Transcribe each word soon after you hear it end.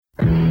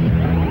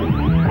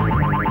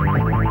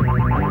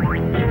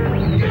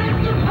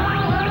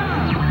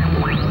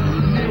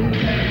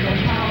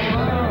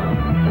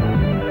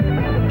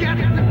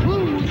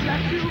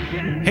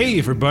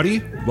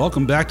everybody.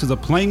 Welcome back to the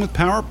Playing with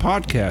Power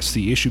podcast,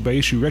 the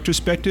issue-by-issue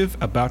retrospective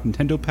about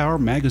Nintendo Power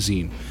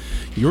magazine.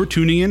 You're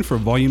tuning in for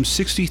volume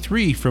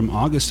 63 from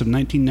August of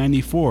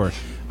 1994.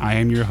 I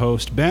am your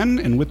host, Ben,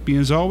 and with me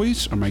as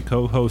always are my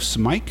co-hosts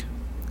Mike.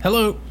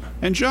 Hello.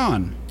 And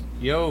John.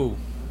 Yo.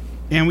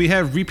 And we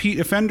have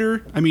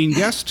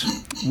guest,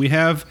 we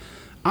have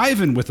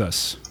Ivan with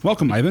us.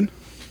 Welcome, Ivan.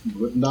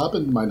 Guten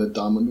Abend, meine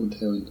Damen und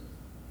Herren.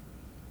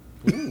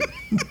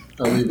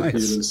 I'll leave it for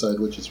you to decide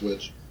which is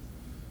which.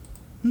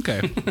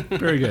 Okay,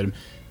 very good.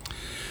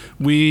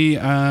 We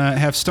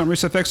have Stunt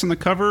Race FX on the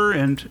cover,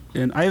 and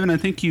Ivan, I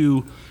think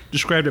you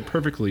described it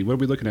perfectly. What are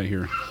we looking at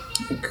here?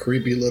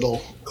 Creepy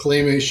little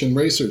claymation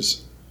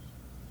racers.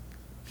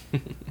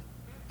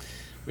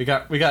 We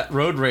got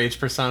road rage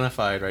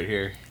personified right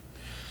here.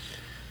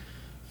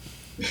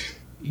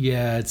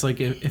 Yeah, it's like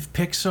if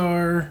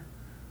Pixar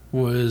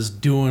was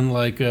doing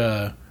like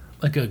a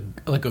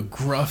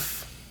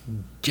gruff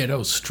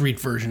ghetto street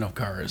version of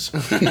Cars.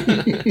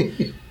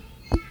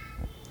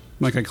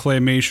 Like a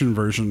claymation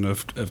version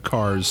of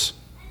Cars.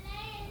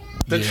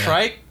 The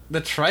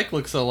trike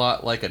looks a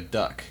lot like a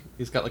duck.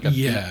 He's got like a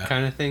beak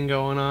kind of thing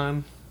going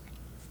on.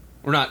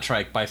 Or not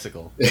trike,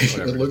 bicycle.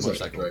 Whatever, it looks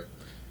like a trike.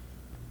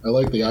 I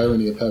like the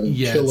irony of having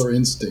Killer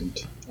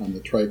Instinct on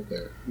the trike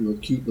there.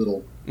 Little cute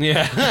little...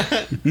 Yeah.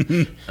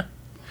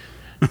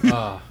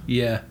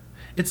 Yeah.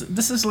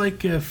 This is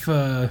like if...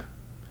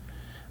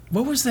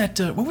 What was that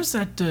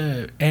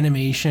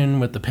animation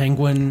with the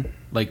penguin?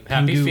 Like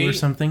Happy Pingu Feet? or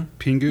something?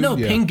 Pingu? No,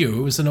 Yeah. Pingu.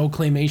 It was an old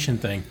claymation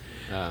thing.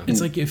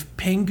 It's like if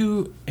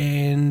Pingu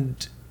and...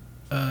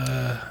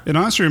 It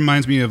honestly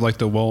reminds me of like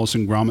the Wallace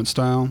and Gromit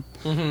style.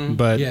 Mm-hmm.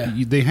 But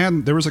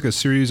there was like a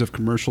series of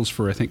commercials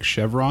for, I think,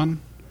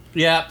 Chevron.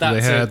 Yeah, that's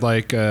it. They had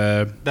like...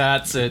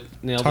 that's it.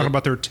 Nailed talk it.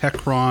 about their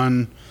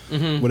Techron,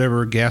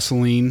 whatever,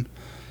 gasoline.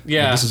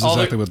 Yeah, this is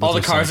exactly what all the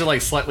looks cars like. are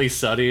like slightly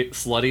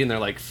slutty, and they're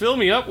like, fill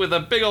me up with a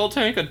big old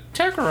tank of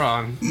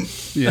Techron.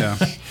 Yeah.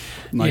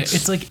 Like,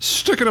 it's like...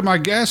 Stick it in my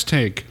gas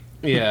tank.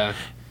 Yeah.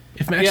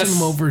 If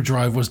Maximum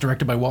Overdrive was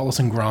directed by Wallace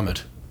and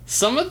Gromit.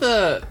 Some of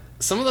those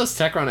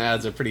Techron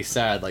ads are pretty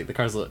sad. Like the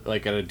cars look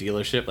like at a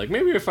dealership. Like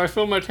maybe if I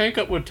fill my tank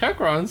up with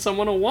Techron,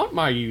 someone will want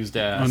my used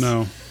ass. Oh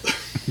no,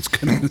 it's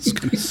kind of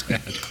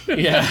sad.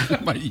 Yeah,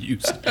 my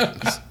used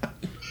ass.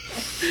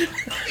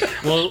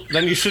 Well,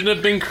 then you shouldn't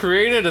have been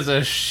created as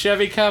a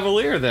Chevy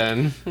Cavalier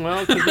then.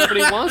 Well, because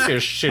nobody wants your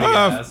shitty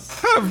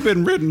ass. I've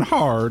been ridden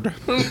hard.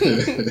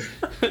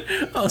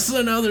 Oh,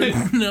 so now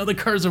the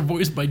cars are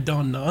voiced by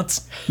Don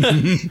Knotts.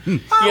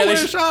 I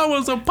wish I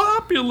was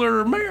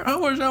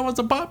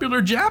a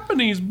popular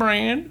Japanese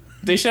brand.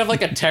 They should have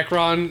like a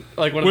Techron,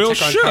 like one of Well, the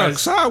Techron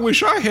shucks, cars. I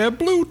wish I had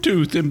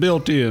Bluetooth and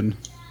built in.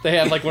 They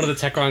have like one of the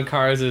Techron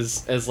cars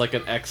as like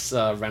an ex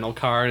rental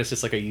car, and it's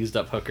just like a used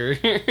up hooker.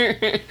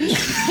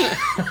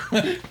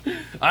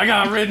 I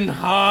got ridden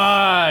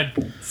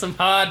hard, some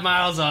hard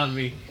miles on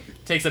me.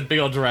 Takes a big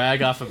old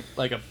drag off of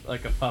like a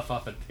puff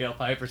off a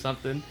tailpipe or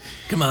something.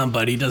 Come on,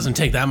 buddy, doesn't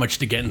take that much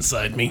to get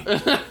inside me.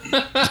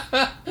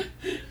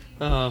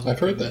 I've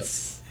heard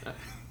that.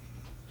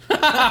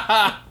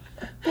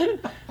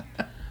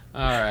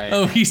 All right.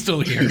 Oh, he's still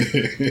here.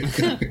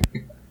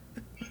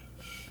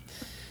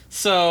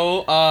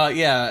 So,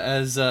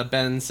 as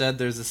Ben said,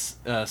 there's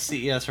a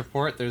CES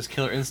report. There's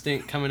Killer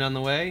Instinct coming down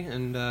the way,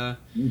 and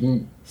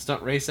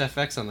Stunt Race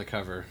FX on the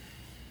cover.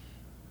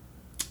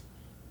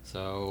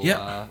 So,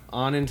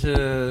 on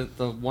into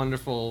the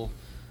wonderful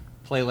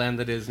playland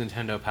that is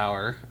Nintendo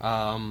Power.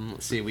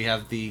 Let's see, we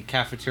have the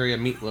Cafeteria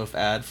Meatloaf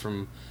ad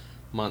from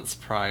months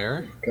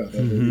prior. God,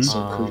 that is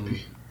so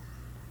creepy.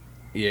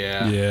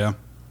 Yeah. Yeah.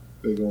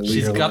 Big old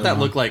She's Leo got that on.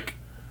 look like,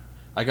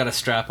 I got a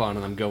strap on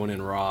and I'm going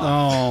in raw.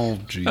 Oh,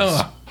 jeez.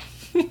 Oh.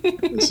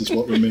 This is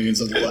what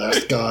remains of the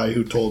last guy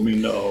who told me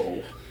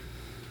no.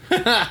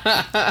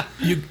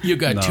 You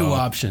got two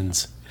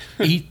options.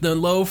 Eat the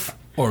loaf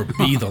or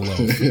be the loaf.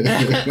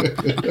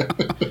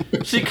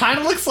 She kind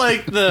of looks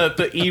like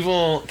the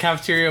evil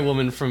cafeteria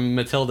woman from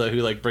Matilda who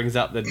like brings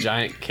out the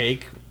giant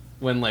cake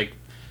when like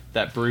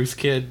that Bruce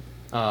kid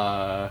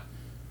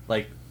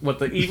like what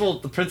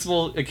the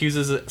principal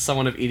accuses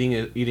someone of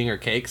eating her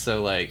cake,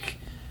 so like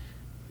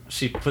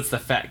she puts the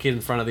fat kid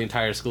in front of the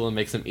entire school and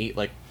makes him eat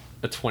like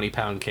a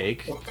 20-pound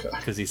cake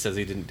because he says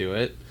he didn't do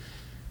it.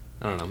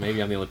 I don't know,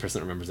 maybe I'm the only person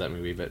that remembers that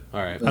movie, but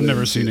all right. I've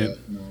never seen it.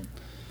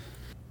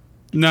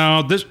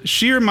 No,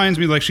 she reminds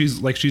me like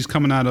she's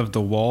coming out of the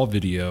Wall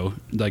video.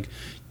 Like,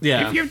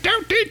 Yeah. if you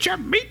don't eat your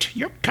meat,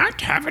 you can't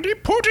have any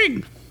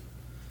pudding.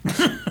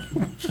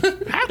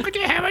 How could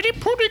you have any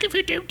pudding if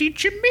you don't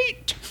eat your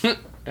meat?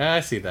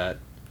 I see that.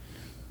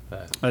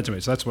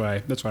 Anyways, that's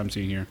what I'm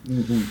seeing here.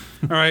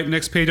 Mm-hmm. All right,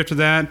 next page after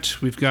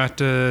that, we've got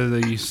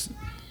the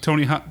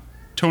Phony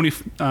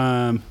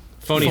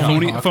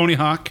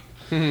Hawk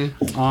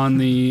on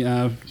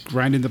the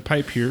grinding the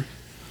pipe here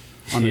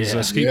on his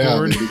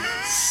skateboard.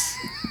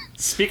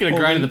 Speaking of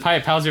grinding the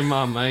pipe, how's your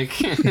mom,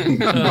 Mike?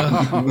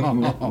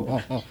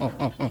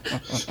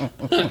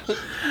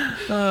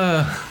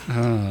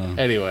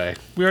 Anyway.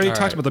 We already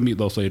talked about the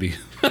meatloaf lady.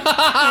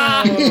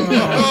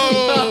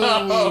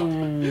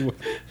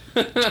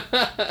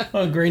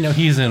 Oh, great. Now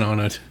he's in on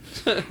it.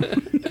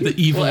 The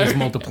evil is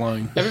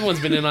multiplying.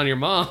 Everyone's been in on your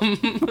mom.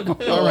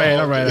 All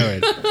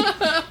right.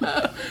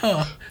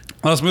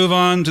 Let's move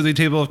on to the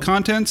table of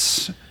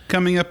contents.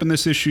 Coming up in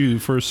this issue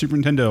for Super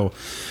Nintendo,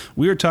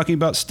 we are talking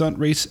about Stunt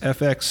Race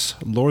FX,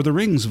 Lord of the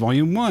Rings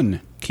Volume 1,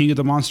 King of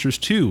the Monsters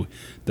 2,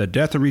 The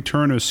Death and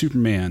Return of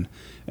Superman,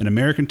 An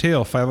American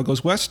Tail, Five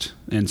Goes West,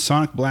 and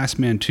Sonic Blast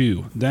Man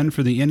 2. Then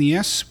for the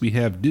NES, we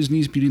have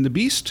Disney's Beauty and the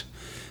Beast.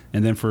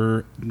 And then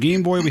for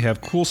Game Boy, we have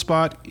Cool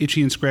Spot,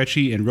 Itchy and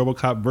Scratchy, and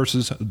RoboCop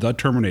versus The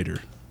Terminator.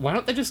 Why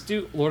don't they just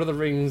do Lord of the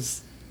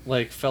Rings,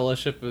 like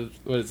Fellowship of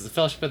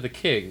Fellowship of the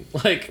King?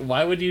 Like,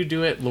 why would you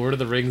do it Lord of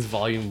the Rings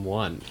Volume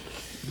 1?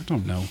 I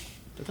don't know.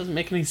 That doesn't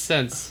make any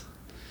sense.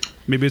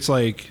 Maybe it's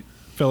like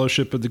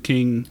Fellowship of the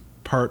King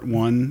Part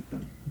 1.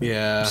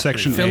 Yeah.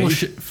 Section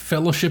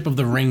Fellowship of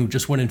the Ring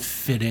just wouldn't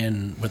fit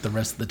in with the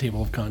rest of the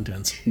table of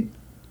contents.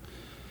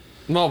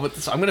 No,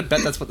 but I'm going to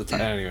bet that's what the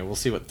title... Anyway, we'll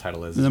see what the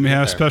title is. And then we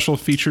have special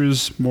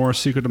features, more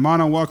Secret of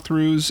Mana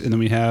walkthroughs, and then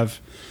we have,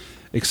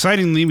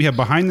 excitingly, we have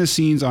behind the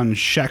scenes on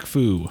Shaq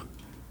Fu.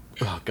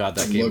 Oh, God,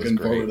 that I'm game looking was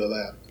great. forward to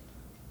that.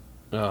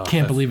 Oh,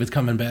 Can't believe it's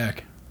coming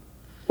back.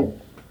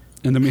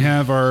 And then we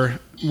have our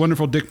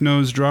wonderful Dick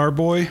Nose Drawer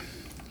Boy.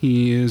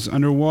 He is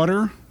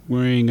underwater,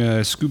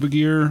 wearing scuba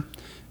gear,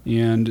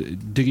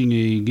 and digging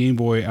a Game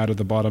Boy out of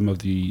the bottom of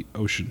the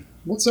ocean.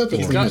 What's that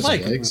between his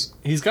legs?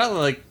 He's got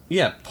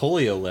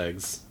polio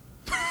legs.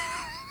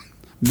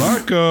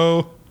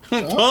 Marco!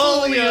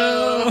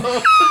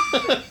 Polio!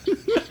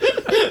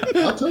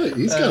 I'll tell you,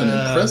 he's got an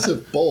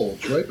impressive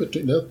bulge right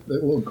between that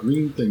little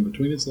green thing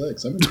between his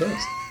legs. I'm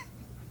impressed.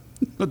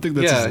 I think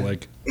that's his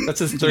leg. That's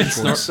his third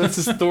That's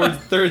his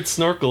third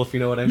snorkel, if you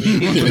know what I mean.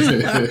 He's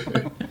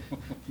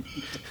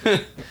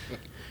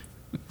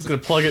gonna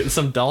plug it in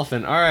some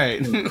dolphin. All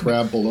right.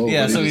 Crab below.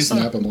 Yeah, so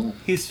snap him off.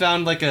 He's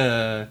found like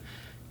a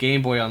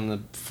Game Boy on the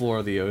floor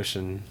of the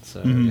ocean.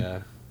 So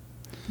yeah,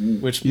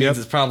 which means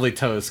it's probably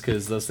toast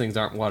because those things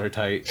aren't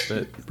watertight.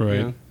 But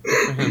right.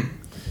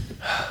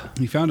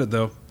 He found it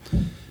though.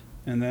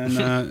 And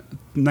then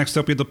next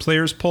up we have the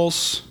Player's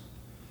Pulse.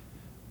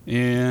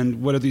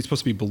 And what are these supposed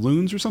to be,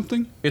 balloons or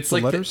something? It's the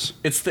like letters.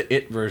 It's the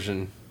It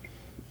version.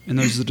 And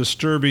there's a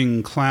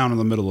disturbing clown in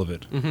the middle of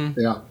it. Mm-hmm.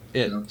 Yeah.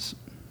 It. Yeah.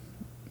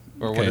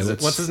 Or what is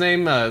it? What's his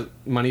name?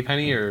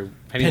 Moneypenny or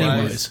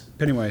Pennywise?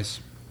 Pennywise.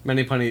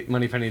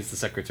 Moneypenny is the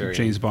secretary.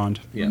 James Bond.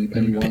 Yeah.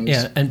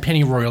 Yeah, and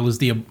Pennyroyal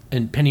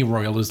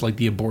is like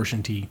the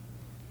abortion tea.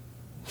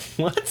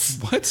 What?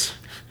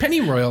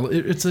 Pennyroyal,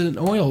 it's an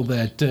oil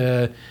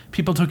that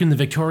people took in the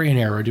Victorian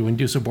era to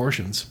induce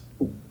abortions.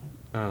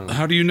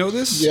 How do you know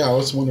this? Yeah, I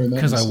was wondering that.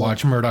 Because I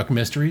watch Murdoch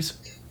Mysteries.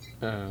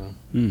 I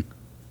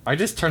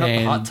just turn up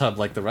the hot tub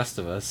like the rest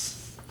of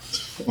us.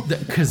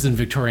 Because in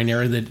Victorian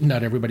era, that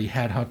not everybody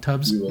had hot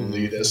tubs. You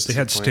elitist. They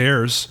had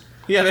stairs.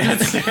 Yeah, they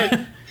had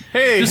stairs.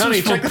 Hey,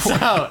 honey, check this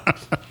out.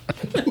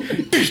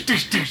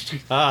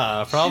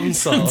 Problem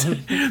solved.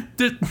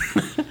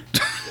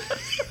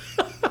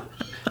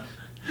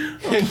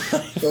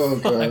 Oh,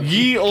 God.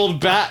 Ye old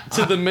bat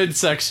to the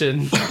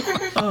midsection.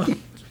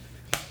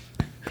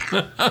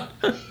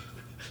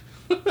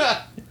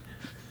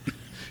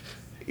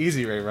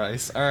 Easy, Ray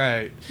Rice. All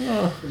right.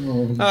 All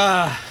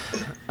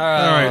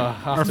right.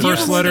 Our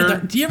first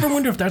letter. Do you ever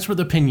wonder if that's where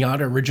the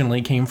pinata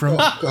originally came from?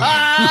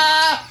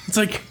 It's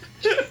like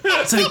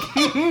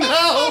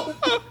No.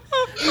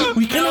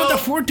 we cannot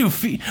afford to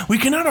feed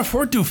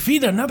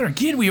another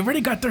kid. We already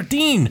got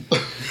 13.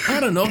 I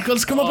don't know.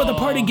 Let's come up with a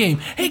party game.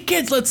 Hey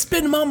kids, let's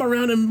spin mom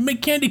around and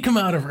make candy come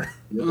out of her.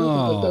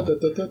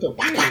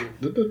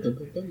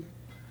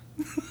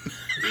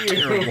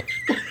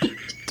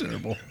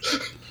 Terrible.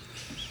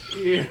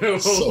 Ew.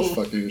 So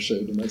fucking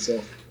ashamed of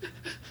myself.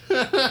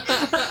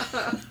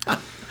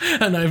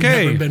 And I've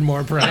never been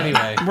more proud.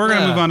 Anyway, We're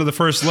going to move on to the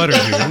first letter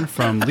here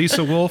from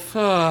Lisa Wolf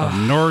of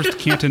North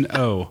Canton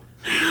O.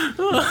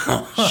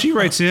 She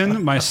writes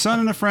in, my son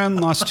and a friend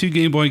lost 2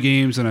 Game Boy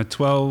games on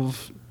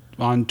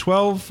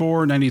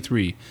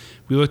 12/4/93.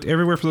 We looked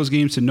everywhere for those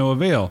games to no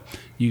avail.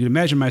 You can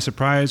imagine my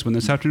surprise when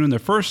this afternoon, the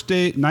first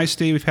nice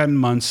day we've had in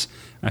months,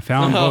 I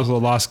found both of the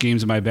lost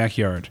games in my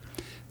backyard.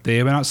 They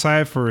have been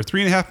outside for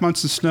 3.5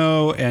 months of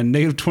snow and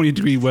negative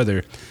 20-degree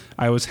weather.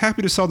 I was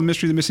happy to solve the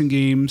mystery of the missing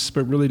games,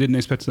 but really didn't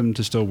expect them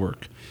to still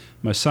work.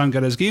 My son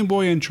got his Game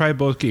Boy and tried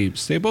both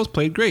games. They both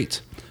played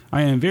great.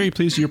 I am very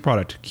pleased with your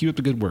product. Keep up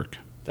the good work.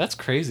 that's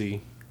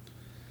crazy.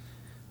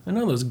 I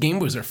know those Game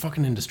Boys are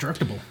fucking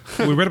indestructible.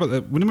 We read about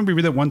that. Remember we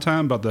read that one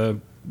time about the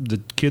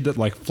kid that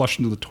like flushed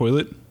into the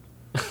toilet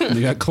and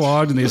they got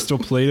clogged and they still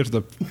played after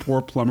the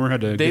poor plumber had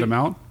to get him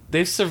out?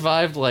 They've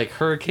survived like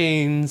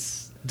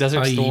hurricanes,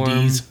 desert IEDs.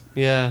 storms.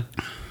 Yeah.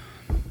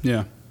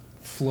 Yeah.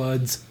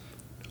 Floods.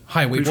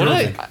 Highway What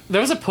traffic.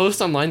 there was a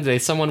post online today.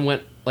 Someone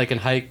went like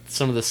and hiked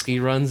some of the ski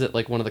runs at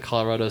like one of the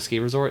Colorado ski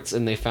resorts,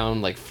 and they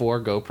found like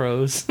 4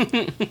 GoPros.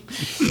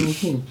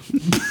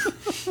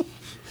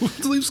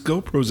 What leaves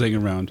GoPros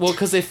hanging around? Well,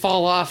 because they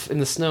fall off in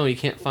the snow, you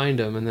can't find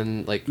them, and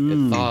then like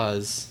it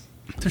thaws.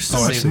 They're so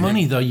much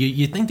money, though.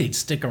 You think they'd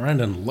stick around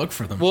and look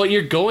for them? Well,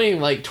 you're going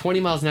like 20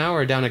 miles an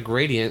hour down a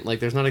gradient. Like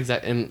there's not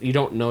exact, and you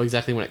don't know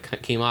exactly when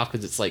it came off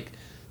because it's like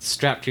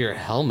strapped to your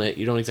helmet.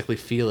 You don't exactly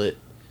feel it,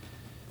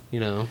 you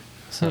know.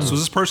 So is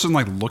this person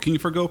like looking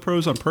for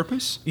GoPros on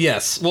purpose?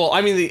 yes. Well,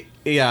 I mean,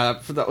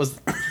 that was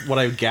what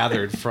I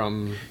gathered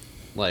from.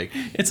 Like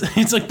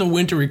it's like the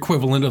winter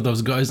equivalent of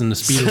those guys in the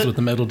Speedos with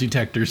the metal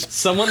detectors.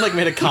 someone like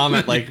made a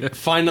comment like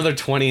find another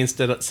 20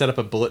 instead of set up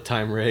a bullet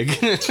time rig.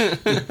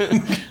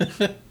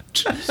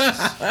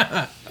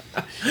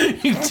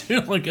 You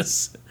do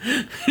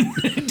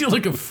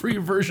like a free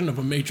version of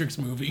a Matrix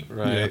movie.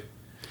 Right.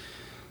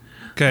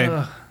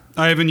 Okay,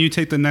 Ivan, you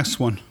take the next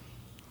one.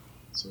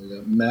 So we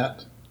got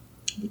Matt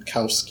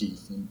Bukowski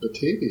from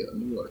Batavia,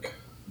 New York.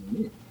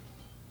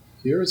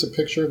 Here is a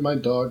picture of my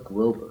dog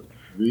Grover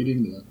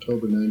reading the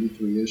October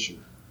 '93 issue.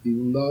 He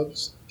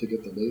loves to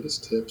get the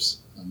latest tips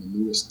on the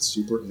newest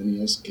Super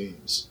NES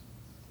games.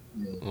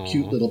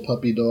 Cute little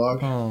puppy dog.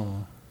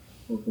 Oh,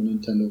 For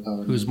Nintendo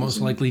Power. who's most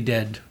likely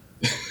dead?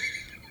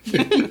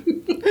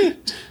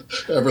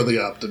 Ever the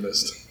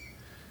optimist.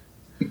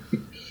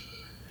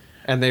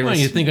 And they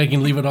You think I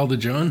can leave it all to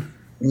John?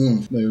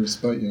 They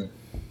respect you.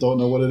 Don't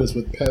know what it is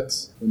with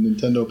pets and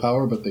Nintendo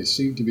Power, but they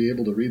seem to be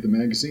able to read the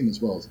magazine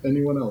as well as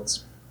anyone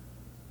else.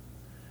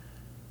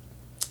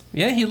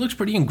 Yeah, he looks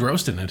pretty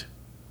engrossed in it.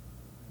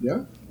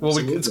 Yeah. well,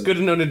 it's good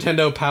to know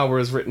Nintendo Power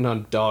is written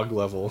on dog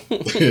level.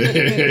 All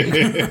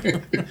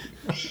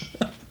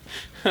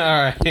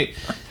right.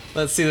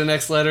 Let's see. The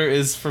next letter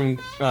is from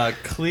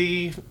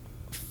Clee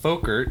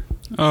Folkert.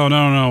 Oh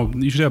no!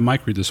 You should have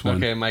Mike read this one.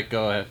 Okay, Mike,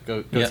 go ahead.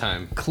 Go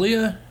time.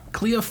 Clea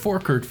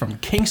Forkert from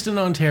Kingston,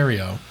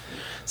 Ontario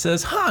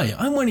says, "Hi,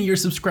 I'm one of your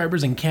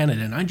subscribers in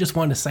Canada, and I just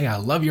want to say I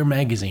love your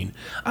magazine.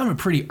 I'm a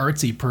pretty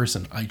artsy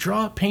person. I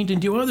draw, paint,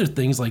 and do other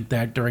things like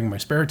that during my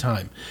spare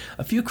time.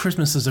 A few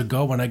Christmases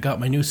ago, when I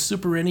got my new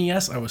Super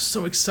NES, I was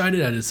so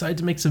excited I decided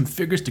to make some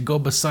figures to go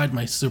beside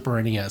my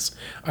Super NES.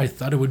 I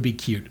thought it would be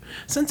cute.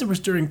 Since it was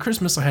during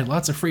Christmas, I had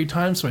lots of free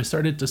time, so I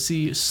started to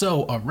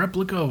sew a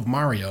replica of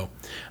Mario.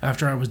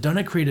 After I was done,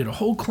 I created a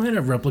whole clan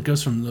of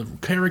replicas from the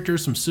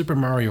characters from Super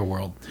Mario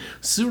World.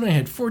 Soon I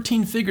had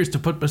 14 figures to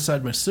put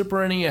beside my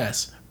Super NES.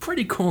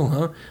 Pretty cool,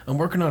 huh? I'm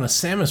working on a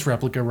Samus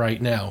replica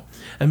right now.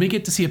 And we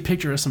get to see a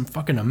picture of some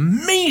fucking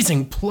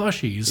amazing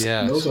plushies.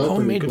 Yeah. Those are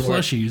Homemade pretty cool.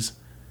 plushies.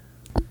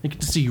 You get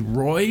to see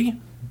Roy,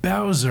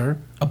 Bowser,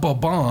 a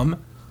Bob-omb,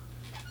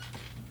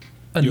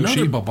 another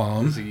Yoshi?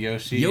 Bob-omb, Is it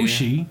Yoshi?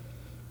 Yoshi,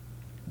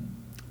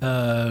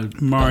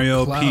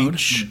 Mario, Cloud.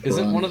 Peach,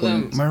 Isn't one of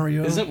them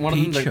Mario, Isn't one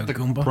Peach, of them the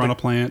Goomba. Piranha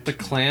Plant, the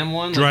clam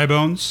one? Dry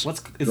Bones, Dry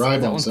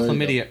that Bones, one's there you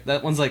chlamydia.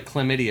 That one's like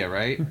chlamydia,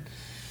 right?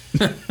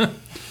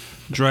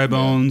 Dry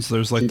Bones.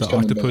 There's like Keeps the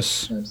coming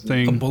octopus back. a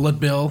thing. Bullet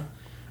Bill.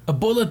 A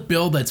Bullet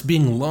Bill that's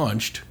being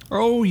launched.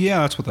 Oh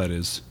yeah, that's what that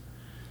is.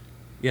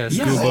 Yeah,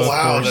 Yeah. Oh,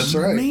 wow, course. that's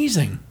right.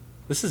 Amazing.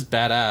 this is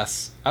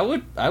badass. I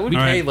would pay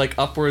right. like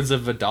upwards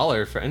of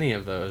 $1 for any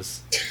of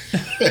those.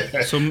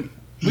 So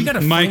We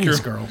gotta Mike, find this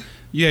you're- girl.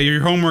 yeah,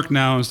 your homework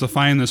now is to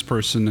find this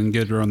person and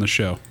get her on the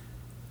show.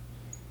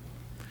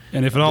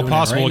 And if at all Doing it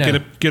possible, right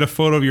now. get a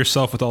photo of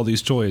yourself with all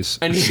these toys.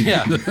 And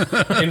yeah,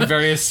 in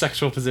various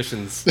sexual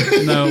positions.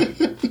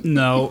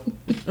 No.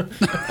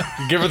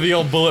 Give her the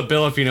old bullet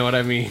bill if you know what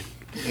I mean.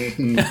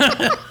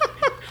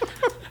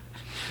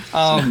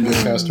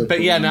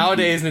 But yeah,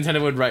 nowadays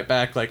Nintendo would write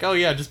back like, "Oh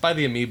yeah, just buy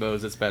the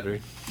amiibos. It's better."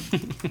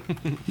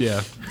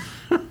 Yeah.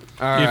 All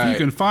If right. you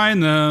can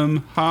find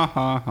them, ha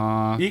ha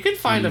ha. You can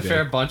find a eBay.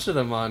 fair bunch of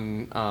them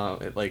on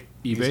like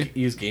eBay?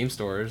 used game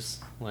stores.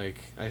 Like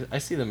I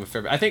see them a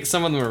fair bit. I think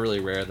some of them are really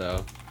rare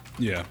though.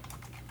 Yeah.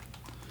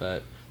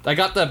 But I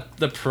got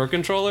the Pro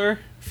Controller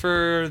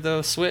for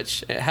the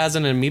Switch. It has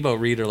an amiibo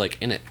reader like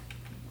in it.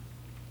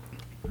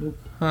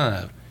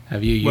 Huh.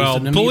 Have you used Well,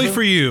 an bully amiibo?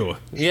 for you,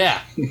 Yeah.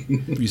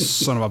 you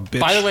son of a bitch.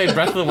 By the way,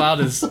 Breath of the Wild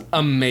is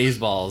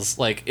amazeballs.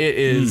 Like it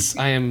is.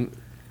 I am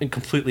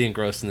completely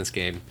engrossed in this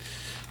game.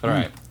 All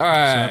right.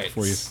 Snap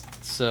for you.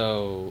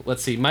 So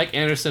let's see. Mike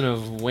Anderson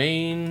of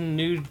Wayne,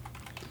 New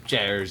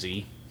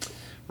Jersey,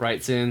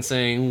 writes in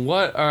saying,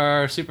 "What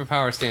are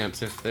superpower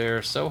stamps if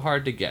they're so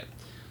hard to get?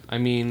 I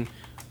mean,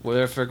 well,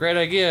 if they're a great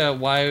idea,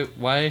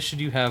 why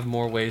should you have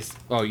more ways?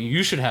 Oh,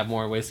 you should have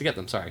more ways to get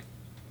them. Sorry."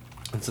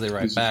 And so they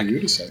write Easy back. for you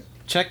to say.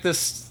 Check the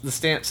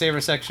stamp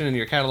saver section in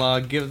your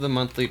catalog. Give the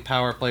monthly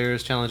Power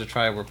Players Challenge a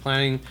try. We're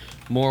planning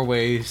more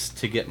ways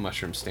to get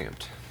mushroom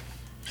stamped.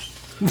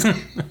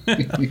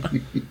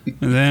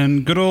 And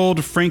then good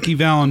old Frankie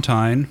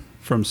Valentine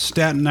from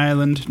Staten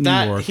Island, New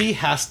York. He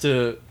has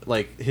to,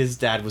 like, his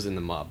dad was in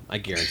the mob. I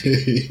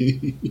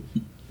guarantee.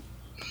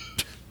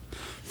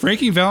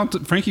 Frankie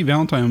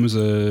Valentine was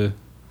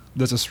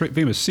that's a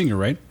famous singer,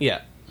 right?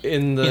 Yeah,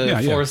 in the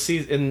Yeah. Four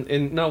Seasons.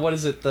 In no, what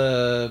is it?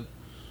 The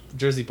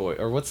Jersey Boy,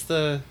 or what's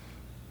the?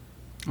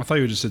 I thought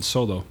you just said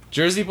Solo.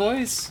 Jersey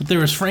Boys? There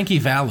was Frankie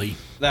Valli.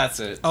 That's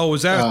it. Oh,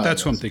 is that? Ah,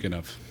 That's what I'm yes. thinking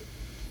of.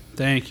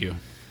 Thank you.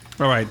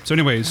 All right. So,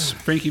 anyways,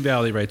 Frankie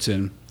Valley writes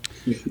in.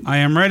 I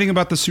am writing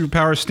about the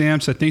superpower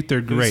stamps. I think they're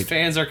Whose great.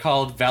 fans are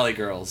called Valley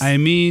Girls. I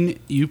mean,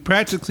 you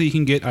practically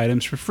can get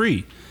items for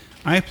free.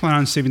 I plan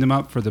on saving them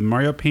up for the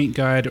Mario Paint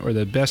Guide or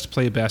the Best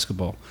Play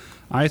Basketball.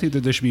 I think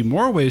that there should be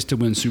more ways to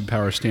win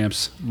superpower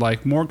stamps,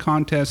 like more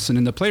contests and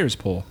in the Players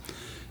Poll.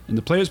 In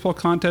the Players Poll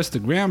contest, the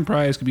grand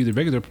prize could be the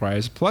regular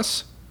prize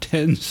plus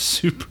 10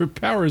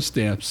 superpower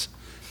stamps.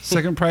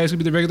 Second prize could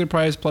be the regular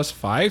prize plus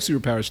 5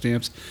 superpower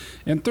stamps.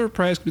 And third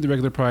prize could be the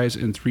regular prize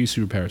and 3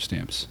 superpower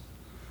stamps.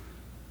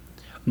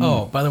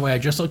 Oh, by the way, I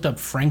just looked up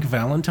Frank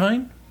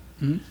Valentine.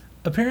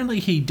 Apparently,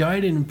 he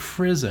died in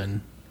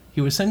prison.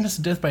 He was sentenced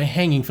to death by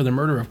hanging for the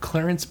murder of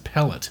Clarence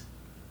Pellet.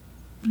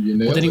 You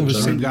But nailed then he it,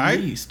 was John. guy?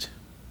 released.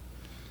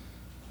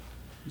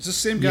 Is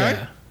this the same guy?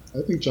 Yeah.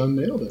 I think John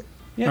nailed it.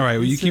 Yeah, All right,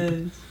 well, you it keep-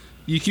 says-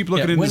 You keep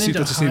looking in to went see if into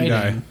that's the same guy.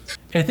 hiding.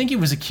 And I think he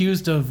was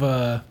accused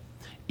of.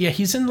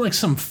 He's in like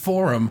some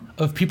forum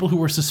of people who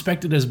were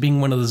suspected as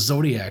being one of the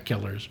Zodiac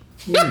killers.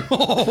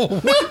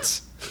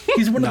 What?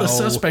 He's one of the No.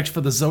 suspects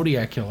for the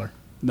Zodiac killer.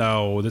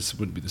 No, this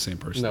wouldn't be the same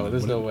person. no,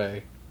 there's Would no it?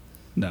 way.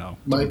 No.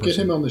 Mike, get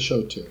him on the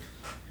show too.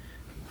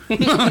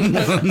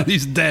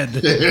 He's dead.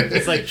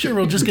 It's like, Sure,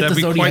 we'll just get That'd the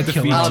be Zodiac quite the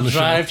killer feat. on I'll the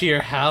drive show. to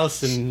your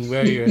house and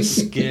wear your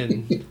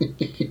skin.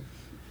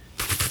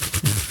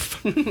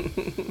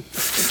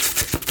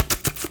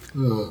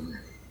 Oh, man.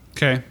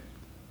 Okay.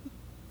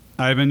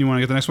 Ivan, you want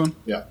to get the next one?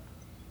 Yeah.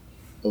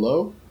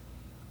 Hello?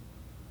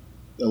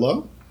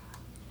 Hello?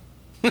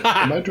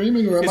 Am I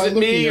dreaming or am Is I it me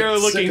looking you're at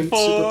looking second for?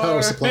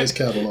 Superpower Supplies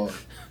catalog?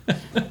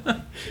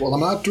 Well, I'm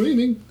not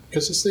dreaming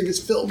because this thing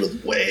is filled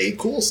with way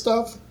cool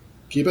stuff.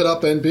 Keep it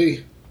up,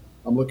 NB.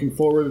 I'm looking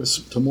forward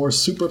to more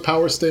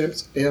superpower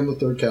stamps and the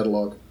third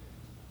catalog.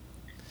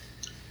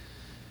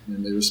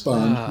 And they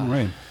respond. All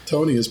right.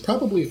 Tony has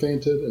probably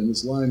fainted and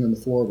is lying on the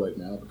floor right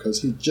now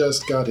because he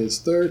just got his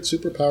third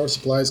Superpower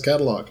Supplies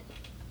catalog.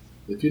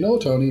 If you know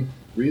Tony,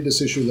 read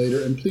this issue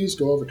later and please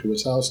go over to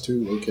his house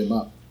to wake him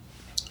up.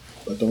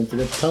 But don't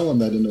forget to tell him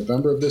that in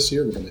November of this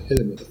year, we're going to hit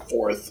him with the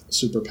fourth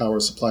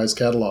Superpower Supplies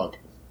catalog.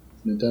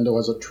 Nintendo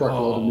has a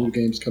truckload of new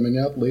games coming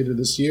out later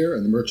this year,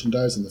 and the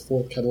merchandise in the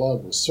fourth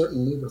catalog will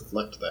certainly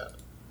reflect that.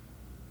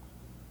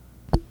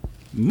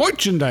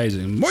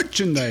 Merchandising. What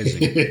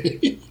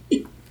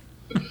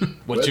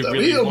Where you the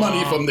really real want.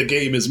 money from the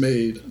game is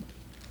made.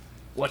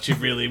 What you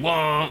really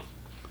want.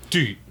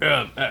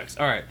 DMX.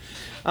 All right.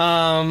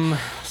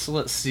 So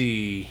let's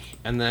see.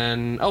 And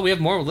then we have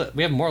more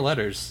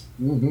letters.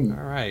 Mm-hmm.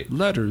 All right.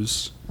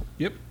 Letters.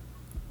 Yep.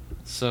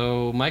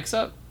 So Mike's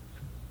up.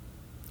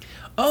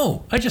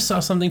 Oh, I just saw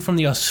something from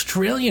the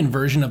Australian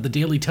version of the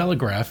Daily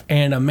Telegraph,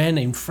 and a man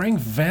named Frank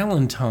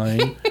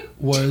Valentine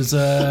was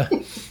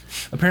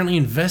apparently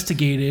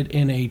investigated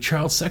in a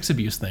child sex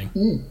abuse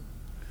thing.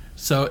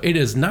 So it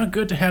is not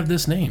good to have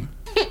this name.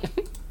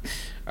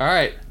 All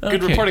right. Good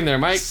Okay. reporting there,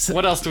 Mike.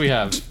 What else do we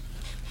have?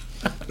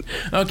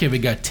 Okay, we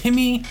got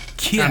Timmy And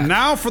Kiak.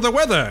 now for the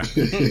weather.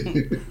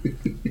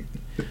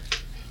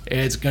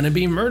 It's going to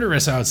be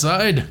murderous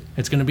outside.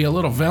 It's going to be a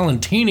little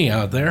Valentini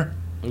out there.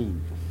 Ooh.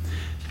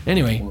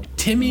 Anyway,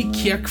 Timmy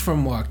Kiak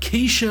from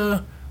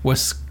Waukesha,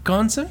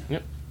 Wisconsin,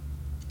 Yep.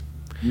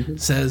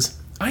 says,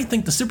 I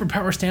think the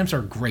superpower stamps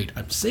are great.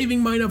 I'm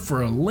saving mine up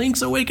for a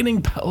Link's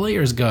Awakening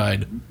Player's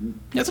Guide.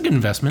 That's a good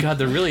investment. God,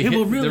 they're really, It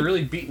will they're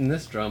really beating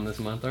this drum this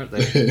month, aren't they?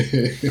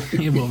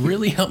 It will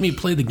really help me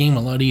play the game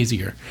a lot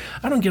easier.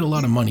 I don't get a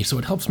lot of money, so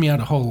it helps me out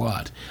a whole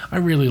lot. I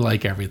really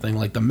like everything,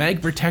 like the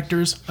mag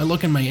protectors. I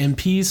look in my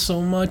MPs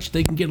so much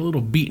they can get a little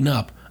beaten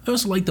up. I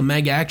also like the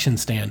mag action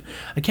stand.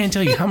 I can't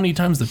tell you how many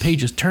times the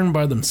pages turn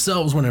by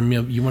themselves when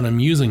I'm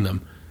using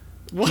them.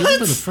 What? Do you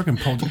live with a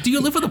freaking Do you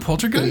live with a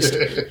poltergeist?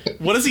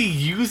 What is he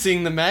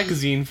using the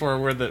magazine for?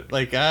 Where the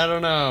I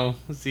don't know.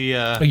 Is he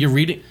Are you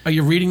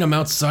reading them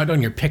outside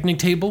on your picnic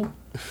table?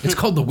 It's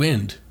called The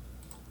Wind.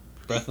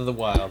 Breath of the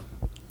Wild?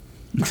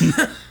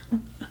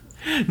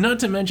 Not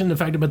to mention the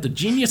fact about the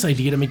genius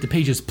idea to make the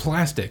pages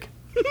plastic.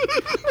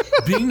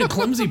 Being the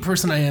clumsy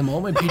person I am, all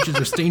my pages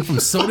are stained from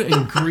soda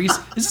and grease.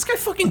 Is this guy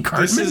fucking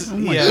Cartman? This is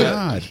my yeah.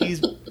 God.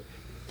 He's All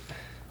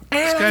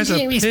guy's I a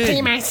do is pig.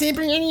 play my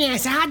Super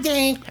NES all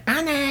day,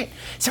 all night,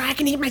 so I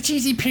can eat my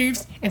cheesy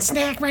poofs and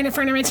snack right in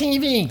front of my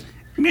TV.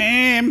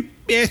 Ma'am,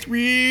 best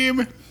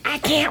room. I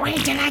can't wait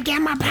till I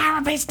get my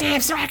Power Bit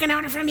stamp so I can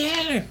order from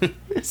you.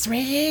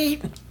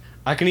 Sweet.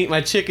 I can eat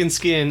my chicken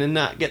skin and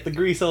not get the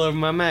grease all over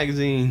my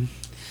magazine.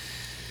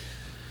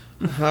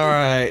 All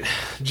right,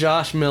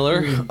 Josh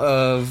Miller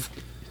of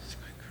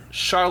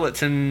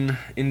Charlottetown,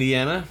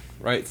 Indiana,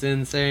 writes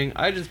in saying,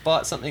 I just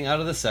bought something out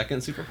of the second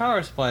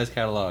Superpower Supplies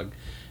catalog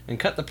and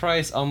cut the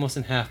price almost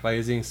in half by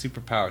using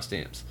Superpower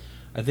stamps.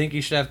 I think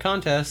you should have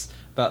contests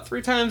about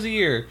 3 times a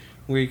year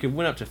where you could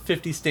win up to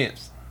 50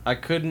 stamps.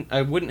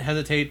 I wouldn't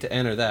hesitate to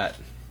enter that.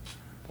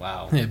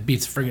 Wow. It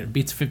beats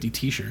 50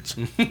 t-shirts.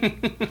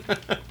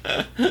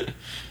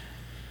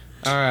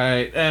 All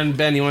right, and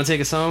Ben, you want to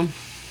take us home?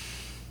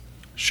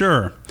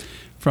 Sure.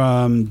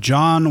 from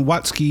John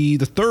Watsky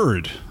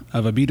III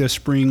of Abita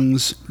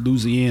Springs,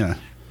 Louisiana.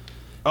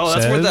 Oh,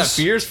 that's where that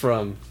Says- beer's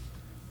from.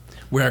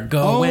 We're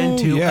going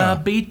to yeah.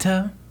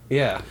 Abita.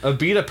 Yeah,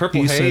 Abita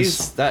Purple He Haze.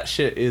 says- That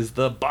shit is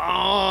the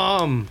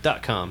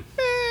bomb.com.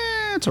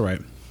 It's all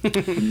right.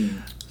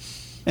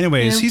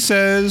 Anyways, he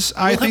says,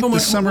 I think the We'll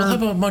summer...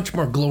 have a much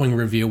more glowing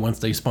review once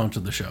they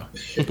sponsor the show.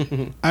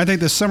 I think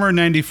the Summer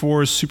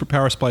 94's Super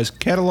Power Supplies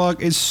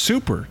catalog is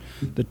super.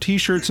 The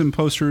t-shirts and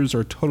posters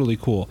are totally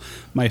cool.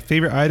 My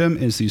favorite item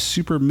is the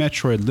Super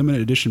Metroid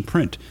limited edition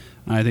print.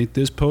 I think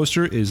this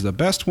poster is the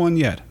best one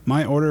yet.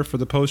 My order for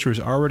the poster is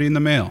already in the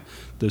mail.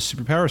 The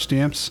Super Power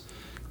stamps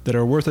that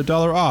are worth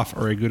 $1 off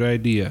are a good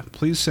idea.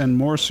 Please send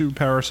more Super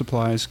Power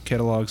Supplies,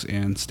 catalogs,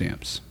 and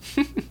stamps.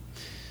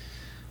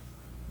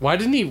 Why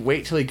didn't he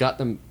wait till he got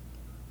the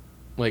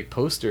like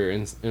poster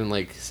and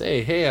like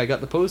say, hey, I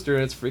got the poster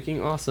and it's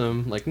freaking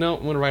awesome? Like, no,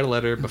 I'm gonna write a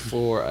letter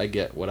before I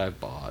get what I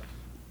bought.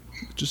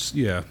 Just,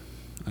 yeah,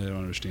 I don't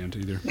understand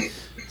either.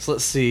 So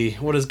let's see,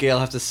 what does Gail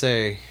have to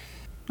say?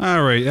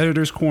 All right,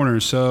 Editor's Corner.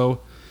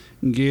 So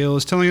Gail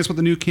is telling us about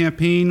the new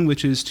campaign,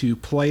 which is to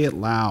play it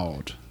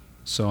loud.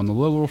 So on the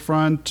little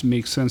front, it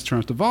makes sense to turn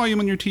up the volume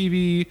on your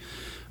TV,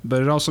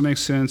 but it also makes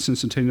sense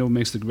since Nintendo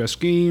makes the best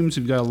games,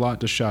 you've got a lot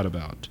to shout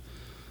about.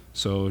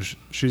 So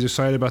she's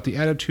excited about the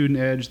attitude and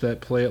edge that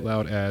Play It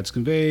Loud ads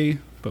convey,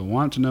 but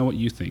want to know what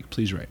you think.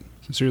 Please write.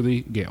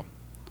 Sincerely, Gail.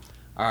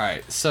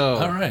 Alright, so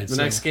the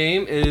next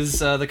game is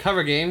the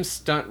cover game,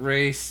 Stunt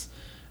Race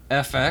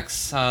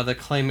FX. The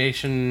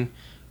claymation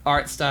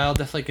art style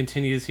definitely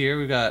continues here.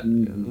 We've got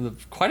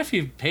quite a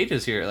few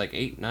pages here, like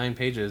 8-9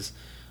 pages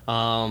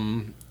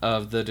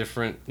of the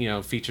different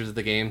features of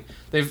the game.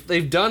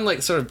 They've done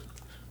like sort of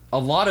a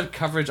lot of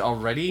coverage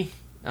already.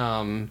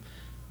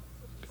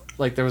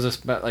 Like there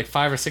was like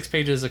 5 or 6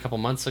 pages a couple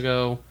months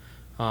ago,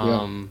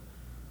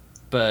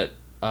 but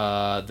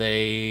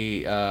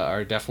they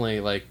are definitely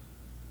like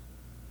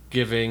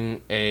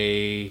giving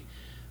a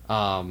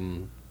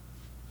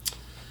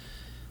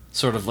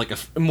sort of like a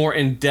more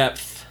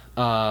in-depth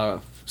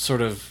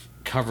sort of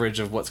coverage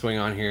of what's going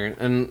on here.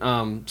 And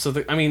I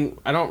mean,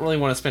 I don't really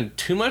want to spend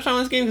too much on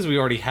this game because we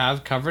already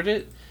have covered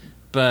it,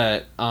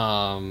 but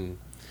like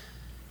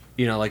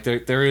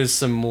there is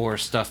some more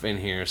stuff in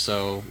here.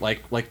 So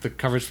like the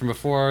coverage from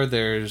before,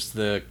 there's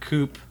the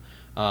coupe,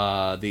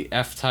 the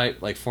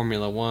F-type like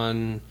Formula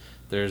 1,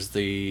 there's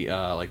the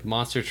like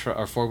monster truck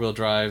or 4-wheel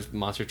drive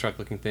monster truck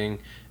looking thing,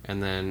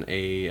 and then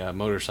a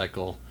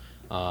motorcycle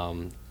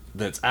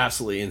that's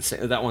absolutely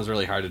insane. That one's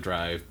really hard to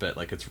drive, but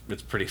like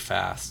it's pretty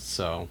fast.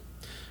 So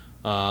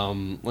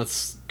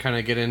let's kind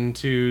of get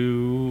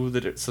into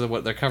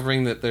what they're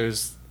covering. They're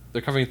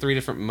covering 3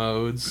 different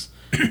modes.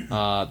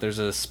 There's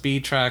a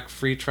speed track,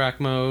 free track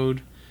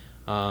mode.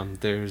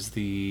 There's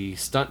the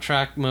stunt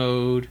track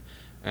mode,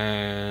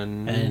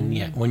 and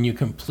yeah, when you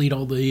complete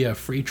all the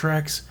free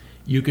tracks,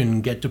 you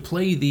can get to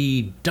play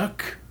the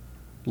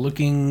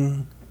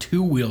duck-looking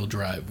 2-wheel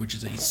drive, which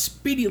is a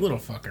speedy little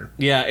fucker.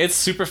 Yeah, it's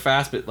super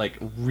fast, but like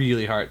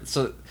really hard.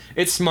 So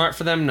it's smart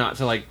for them not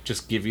to like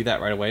just give you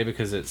that right away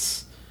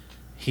because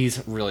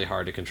he's really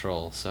hard to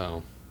control.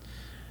 So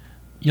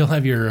you'll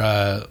have your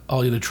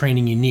all the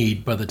training you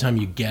need by the time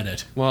you get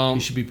it. Well, you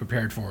should be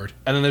prepared for it.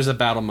 And then there's a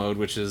battle mode,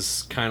 which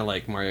is kind of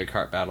like Mario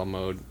Kart battle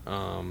mode.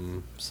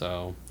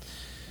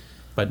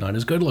 But not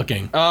as good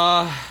looking.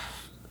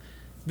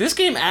 This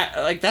game,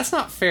 like, that's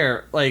not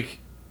fair. Like,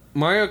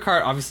 Mario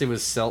Kart obviously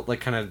was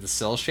kind of the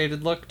cell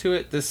shaded look to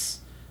it.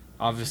 This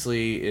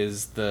obviously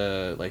is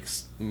the like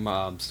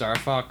Star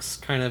Fox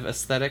kind of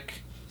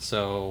aesthetic.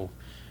 So,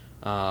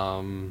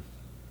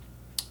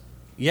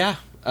 yeah.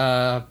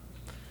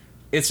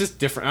 It's just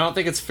different. I don't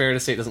think it's fair to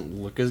say it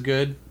doesn't look as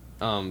good,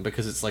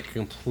 because it's like a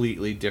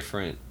completely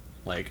different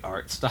like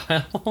art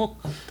style.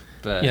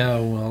 But yeah,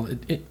 well,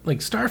 it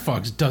like Star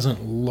Fox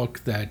doesn't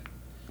look that.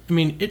 I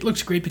mean, it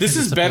looks great because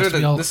this is better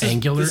than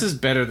angular. This is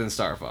better than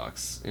Star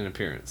Fox in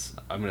appearance.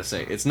 I'm gonna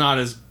say it's not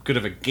as good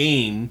of a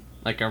game.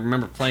 Like I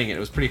remember playing it; it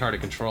was pretty hard to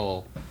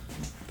control.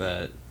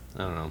 But I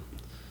don't know.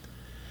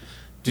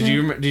 Did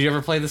you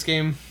ever play this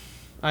game,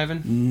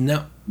 Ivan?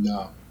 No.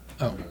 No.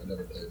 Oh, No, I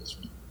never played this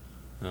one.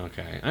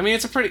 Okay. I mean,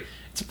 it's a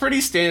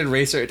pretty standard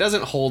racer. It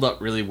doesn't hold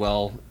up really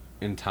well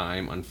in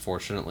time,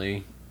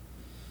 unfortunately.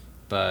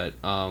 But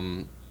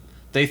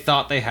they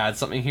thought they had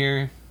something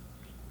here.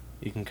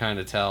 You can kind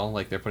of tell,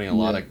 like they're putting a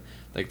lot of,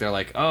 like they're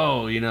like,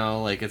 oh,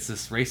 like it's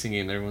this racing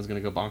game that everyone's gonna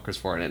go bonkers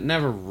for, and it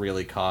never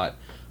really caught.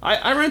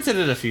 I rented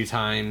it a few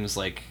times,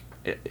 like,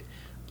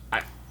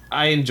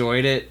 I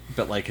enjoyed it,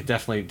 but like it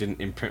definitely didn't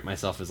imprint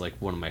myself as like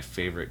one of my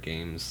favorite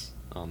games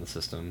on the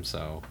system.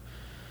 So,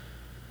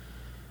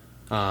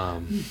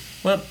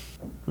 well,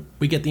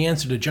 we get the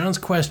answer to John's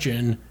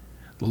question.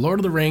 The Lord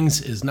of the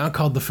Rings is not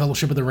called The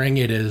Fellowship of the Ring.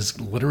 It is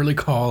literally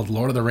called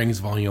Lord of the Rings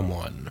Volume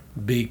 1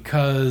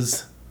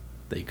 because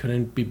they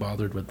couldn't be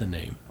bothered with the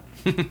name.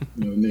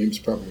 Name's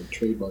probably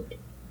trademarked.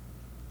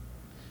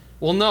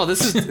 well, no,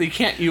 this is you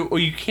can't.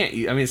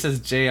 I mean, it says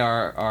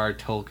J.R.R.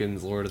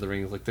 Tolkien's Lord of the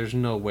Rings. Like, there's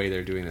no way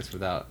they're doing this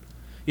without.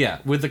 Yeah,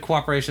 with the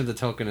cooperation of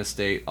the Tolkien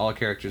estate, all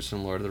characters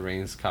from Lord of the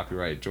Rings,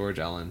 copyright George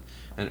Allen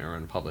and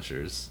Irwin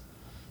Publishers.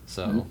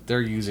 So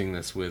they're using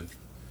this with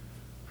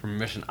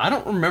permission. I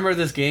don't remember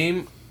this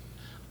game.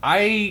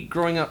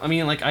 Growing up, I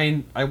mean, like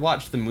I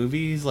watched the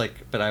movies,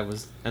 like, but I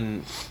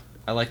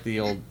like the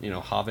old,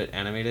 Hobbit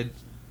animated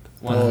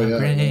one. Oh, yeah.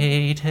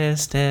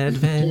 Greatest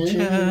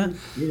adventure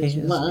is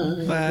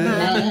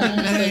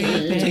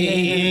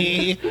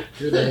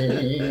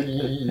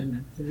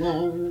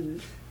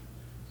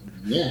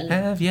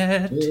have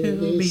yet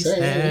to be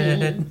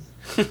said.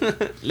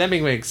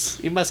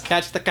 Lemmingwigs, you must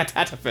catch the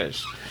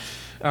catatafish.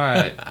 All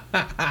right.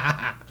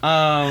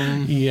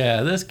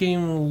 Yeah, this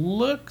game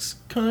looks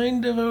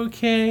kind of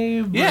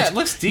okay. But Yeah, it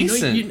looks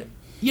decent.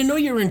 You know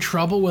you're in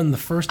trouble when the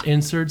first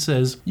insert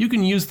says you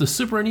can use the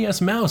Super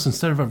NES mouse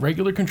instead of a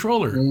regular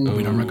controller, but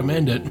we don't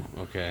recommend it.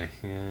 Okay.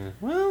 Yeah.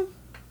 Well,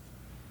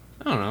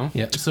 I don't know.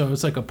 Yeah, so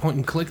it's like a point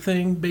and click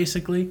thing,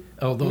 basically.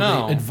 Although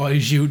No. they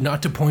advise you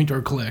not to point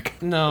or click.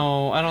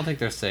 No, I don't think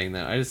they're saying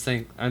that. I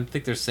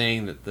think they're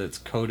saying that it's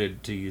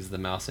coded to use the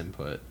mouse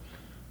input.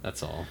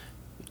 That's all.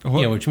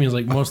 Yeah, which means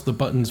like most of the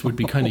buttons would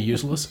be kind of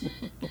useless.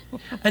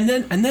 And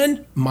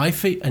then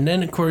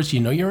of course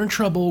you're in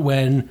trouble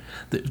when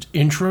the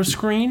intro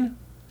screen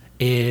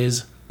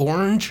is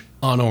orange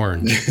on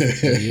orange.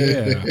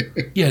 Yeah.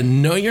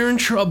 You're in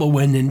trouble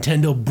when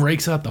Nintendo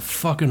breaks out the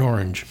fucking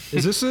orange.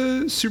 Is this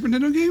a Super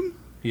Nintendo game?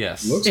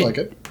 Yes. Looks like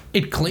it.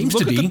 It claims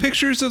Look to at be. the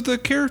pictures of the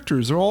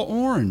characters. They're all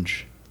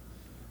orange.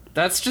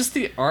 That's just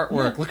the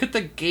artwork. Look at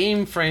the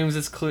game frames.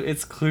 It's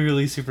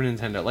clearly Super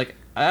Nintendo. Like,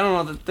 I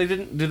don't know, they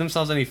didn't do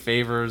themselves any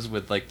favors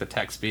with like the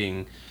text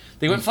being.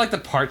 They went for like the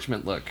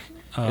parchment look.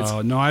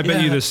 Oh no! I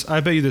bet you this. I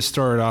bet you this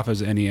started off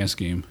as an NES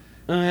game.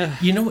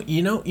 You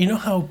know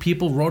how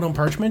people wrote on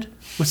parchment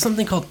with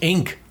something called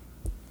ink.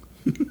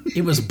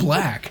 It was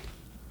black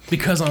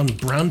because on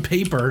brown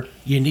paper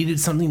you needed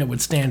something that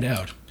would stand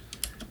out.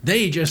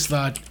 They just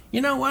thought, you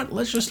know what?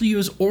 Let's just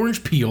use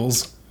orange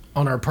peels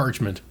on our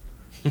parchment.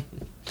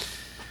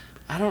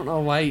 I don't know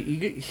why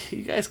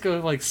you guys go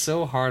like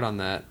so hard on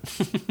that.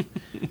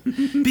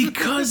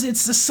 Because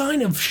it's the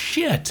sign of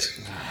shit.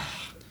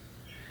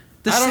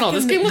 I don't know,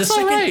 this game looks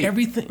alright.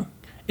 Everything.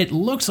 It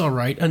looks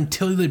alright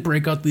until they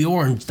break out the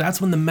orange. That's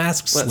when the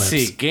mask slips. Let's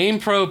see.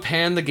 GamePro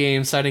panned the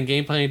game, citing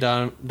gameplay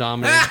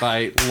dominated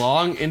by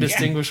long,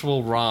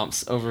 indistinguishable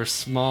romps over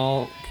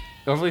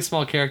overly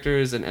small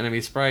characters and enemy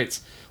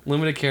sprites,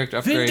 limited character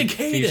upgrade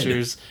Vindicated.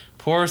 features,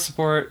 poor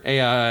support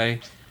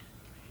AI,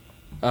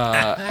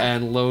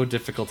 and low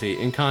difficulty.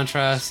 In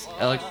contrast,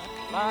 Oh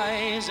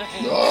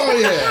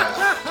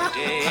yeah.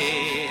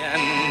 Day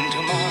and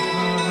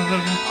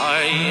tomorrow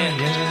are yet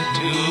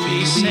to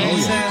be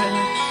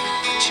said.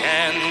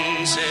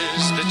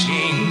 Chances the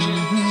changes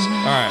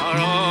all right. are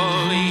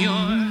all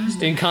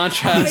yours. In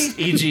contrast,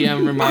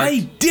 EGM remarked. I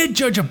did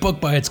judge a book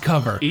by its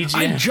cover. EGM.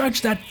 I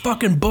judged that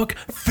fucking book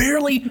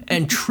fairly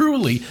and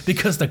truly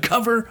because the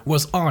cover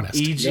was honest.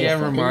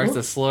 EGM remarked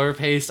the slower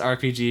paced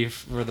RPG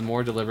for the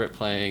more deliberate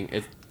playing.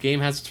 Its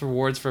game has its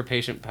rewards for a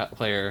patient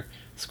player,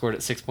 scored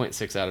at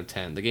 6.6 out of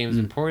 10. The game has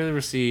been poorly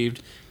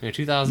received in a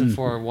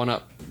 2004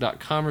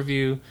 OneUp.com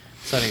review,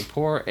 citing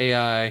poor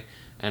AI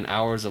and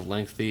hours of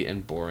lengthy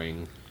and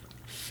boring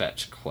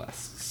fetch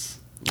quests.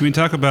 Can we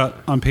talk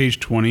about on page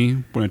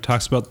 20 when it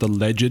talks about the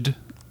legend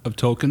of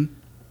Tolkien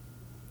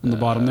on the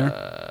bottom there?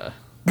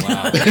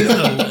 Wow.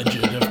 The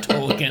Legend of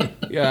Tolkien.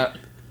 Yeah.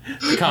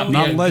 The copy,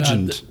 Not God,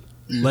 legend.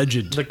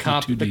 Legend. the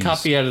with two Ds.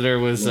 copy editor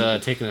was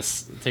taking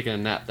a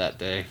nap that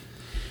day.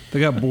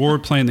 They got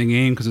bored playing the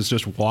game because it's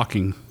just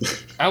walking.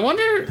 I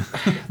wonder. Do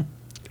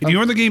you know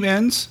where the game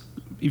ends?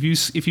 If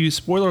you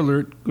spoiler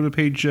alert, go to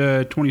page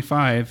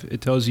 25. It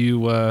tells you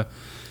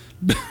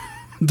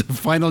the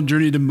final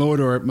journey to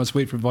Mordor must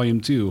wait for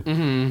Volume 2.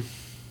 Mm-hmm.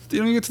 They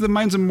don't even get to the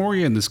Mines of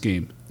Moria in this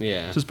game.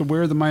 Yeah. Just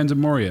beware of the Mines of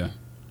Moria.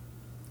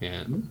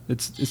 Yeah.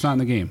 It's not in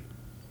the game.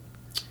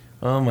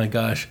 Oh my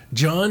gosh.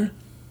 John,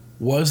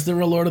 was there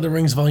a Lord of the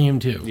Rings Volume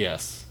 2?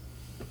 Yes.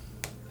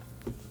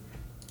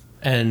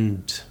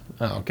 And,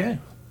 okay.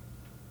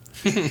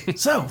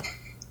 So,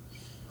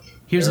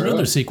 here's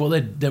another sequel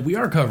that we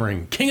are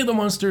covering. King of the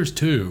Monsters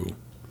 2.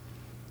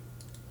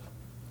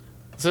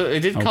 So they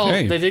did call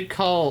Okay. they did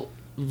call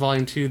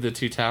Volume 2 The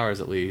Two Towers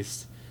at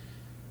least.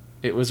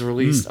 It was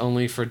released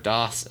only for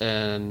DOS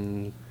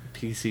and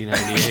PC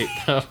 98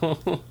 though.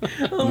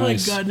 Oh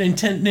Nice. my god,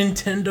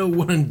 Nintendo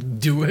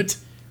wouldn't do it.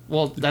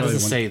 Well, that probably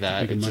doesn't say want-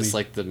 that. making It's just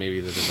money. like maybe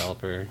the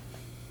developer.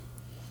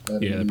 Yeah,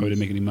 they probably didn't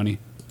make any money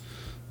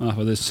off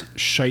of this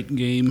shite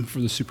game for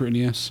the Super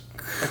NES.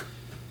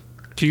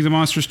 King of the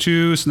Monsters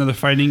 2 is another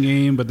fighting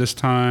game, but this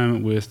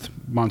time with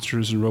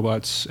monsters and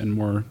robots and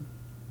more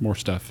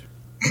stuff.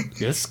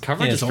 This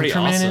coverage Yeah, is is pretty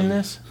Ultraman awesome. in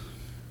this?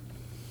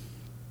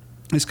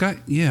 It's got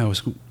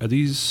are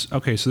these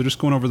okay? So they're just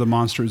going over the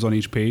monsters on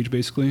each page,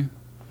 basically.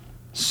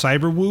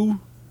 Cyberwoo,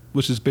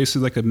 which is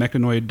basically like a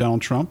mechanoid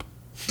Donald Trump.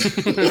 Is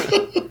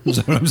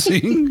that what I'm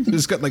seeing?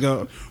 It's got like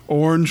a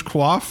orange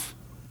coif.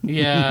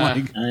 Yeah.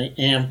 Like, I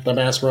am the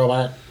best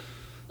robot.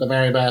 The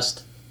very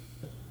best.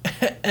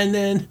 And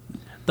then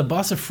The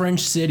boss of French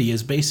City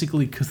is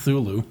basically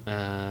Cthulhu.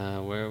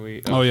 Where are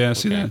we? Oh, yeah, I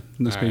see okay. that.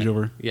 Next All page right.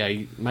 over. Yeah,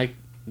 Mike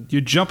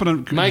You're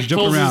jumping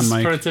pulls around, his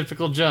Mike.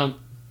 prototypical jump.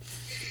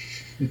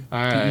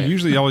 All right.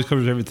 Usually always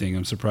covers everything.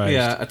 I'm surprised.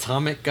 Yeah,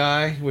 Atomic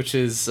Guy, which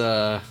is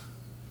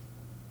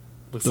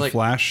looks The like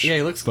Flash, Yeah,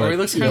 he looks but- kind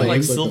Yeah, of he like looks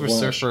like the Silver Flash.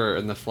 Surfer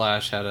and the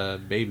Flash had a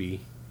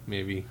baby,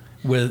 maybe.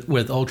 With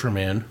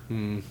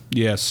Ultraman.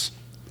 Yes.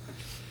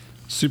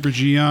 Super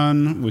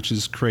Geon, which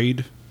is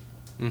Kraid,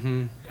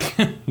 Yeah.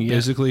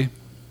 basically.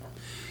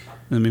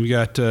 And then we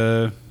got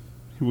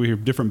we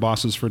have different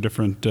bosses for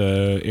different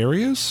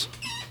areas.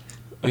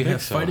 We think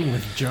have so. Fighting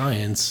with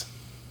Giants,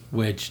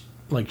 which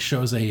like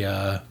shows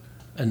a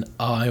an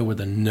eye with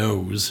a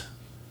nose.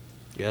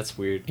 Yeah, that's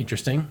weird.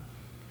 Interesting.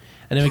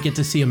 And then we get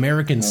to see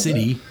American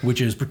City,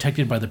 which is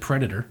protected by the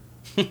Predator.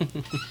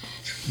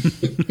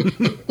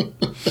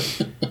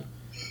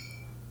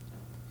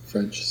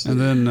 French. And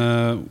then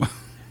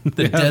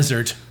The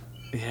desert,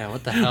 Yeah,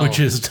 what the hell? which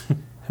is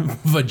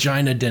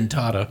Vagina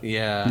Dentata.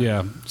 yeah.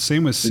 yeah,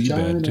 same with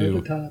Vagina Seabed too.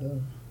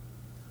 avocado.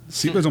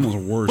 Seabed's almost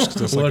worse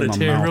because it's What like a in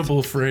the mouth.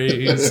 terrible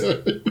phrase.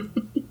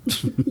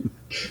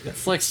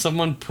 It's like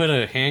someone put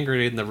a hand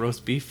grenade in the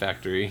roast beef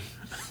factory.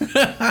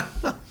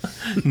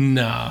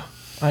 Nah.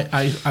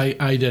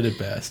 I did it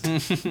best.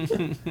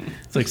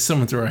 It's like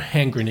someone threw a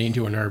hand grenade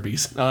into an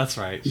Arby's. Oh, that's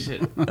right.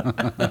 Shit.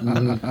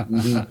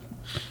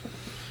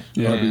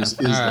 Yeah. Arby's is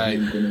the Alright.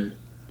 hand grenade.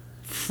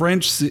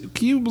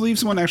 Can you believe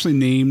someone actually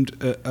named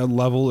a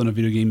level in a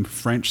video game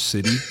French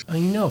City? I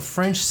know,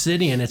 French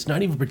City, and it's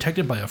not even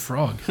protected by a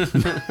frog.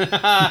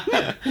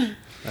 That'd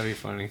be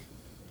funny.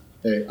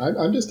 Hey,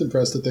 I'm just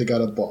impressed that they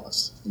got a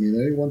boss. I mean,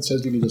 anyone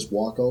says you can just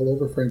walk all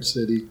over French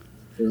City,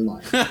 they're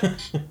lying.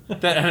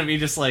 That enemy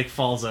just like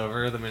falls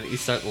over the minute you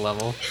start the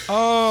level.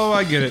 Oh,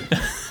 I get it.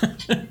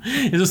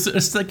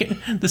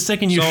 The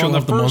second you So show on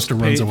up, the monster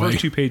runs away. First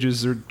two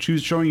pages, they're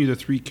showing you the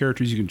three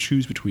characters you can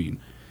choose between.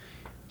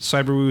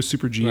 Cyberwoo,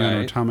 Super Geon, or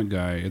Right. Atomic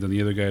Guy, and then the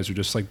other guys are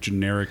just like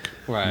generic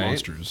Right.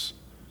 monsters.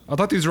 I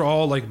thought these are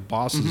all like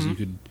bosses you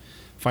could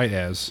fight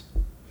as.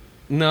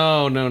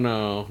 No.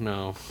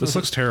 This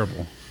looks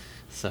terrible.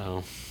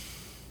 So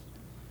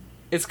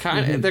it's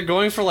kind of they're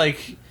going for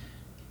like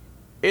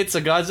it's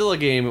a Godzilla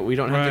game, but we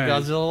don't have Right.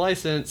 the Godzilla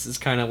license. Is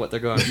kind of what they're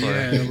going for.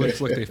 Yeah, it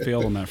looks like they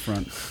failed on that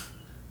front.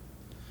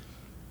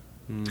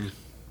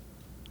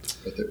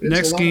 But there is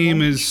Next a lot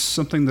game of is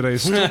something that I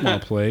still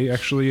want to play.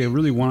 Actually, I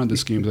really wanted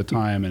this game at the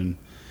time, and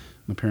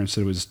my parents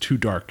said it was too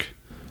dark.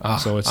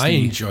 So it's I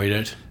the enjoyed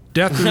it.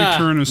 Death and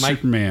Return of Mike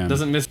Superman.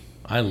 doesn't miss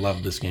I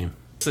love this game.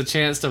 a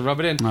chance to rub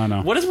it in. I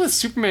know. What is with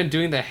Superman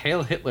doing the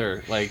Hail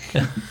Hitler? Like,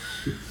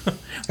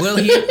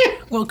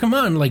 Well, come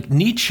on. Like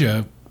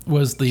Nietzsche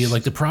was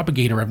the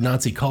propagator of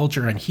Nazi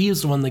culture, and he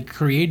is the one that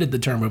created the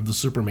term of the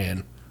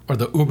Superman or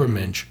the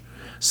Ubermensch.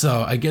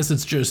 So I guess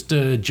it's just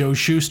Joe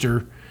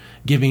Shuster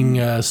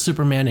giving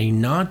Superman a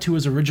nod to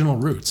his original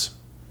roots.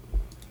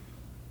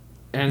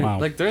 and Wow.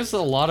 like, there's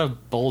a lot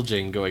of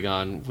bulging going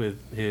on with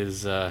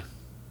his.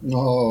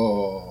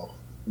 Oh,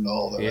 in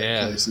all the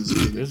Yeah, right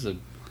places. there's a.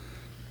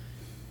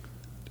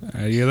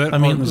 Yeah, that I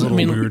part mean, was a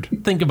little weird.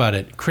 think about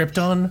it.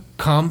 Krypton,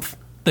 Kampf,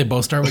 they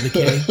both start with a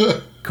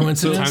K.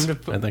 Coincidence? Time to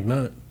put- I think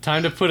not.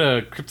 Time to put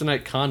a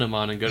kryptonite condom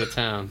on and go to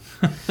town.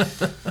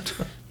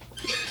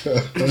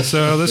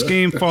 So this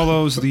game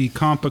follows the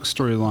comic book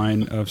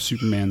storyline of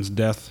Superman's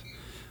death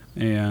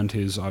and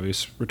his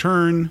obvious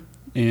return.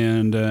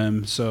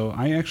 And so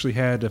I actually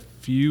had a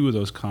few of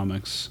those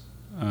comics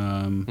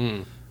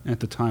at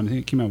the time. I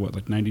think it came out, what,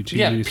 like 92,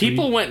 Yeah, 93?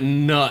 people went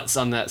nuts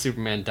on that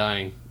Superman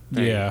dying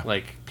thing. Yeah.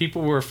 Like,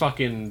 people were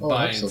fucking Oh,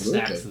 buying absolutely.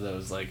 stacks of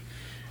those. Like,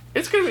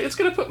 it's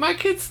gonna put my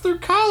kids through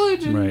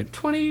college in Right.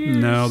 20 years.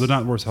 No, they're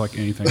not worth like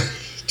anything.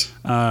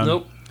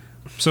 Nope.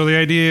 So the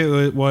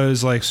idea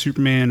was like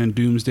Superman and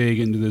Doomsday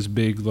get into this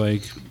big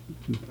like,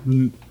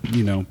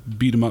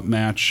 beat 'em up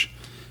match,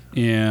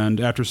 and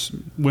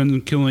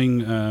when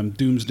killing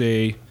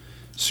Doomsday,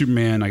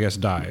 Superman I guess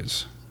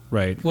dies,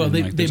 right? Well, and,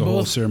 they there's a whole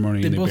both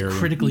ceremony they and they both bury him.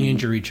 critically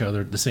injure each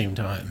other at the same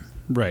time.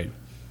 Right,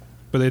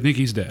 but they think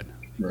he's dead.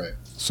 Right.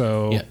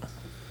 So Yeah,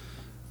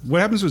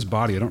 what happens to his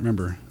body? I don't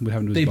remember what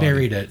happened to his they body.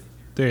 buried it.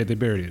 They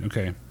buried it.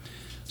 Okay.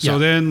 So Yeah.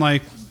 then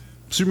like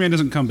Superman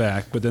doesn't come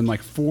back, but then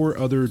like 4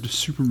 other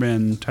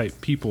Superman type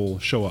people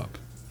show up.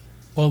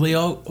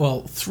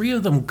 Well, 3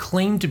 of them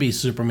claim to be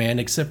Superman,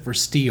 except for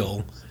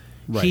Steel.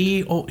 Right.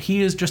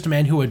 He is just a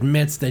man who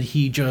admits that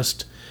he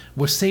just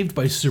was saved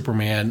by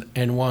Superman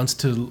and wants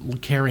to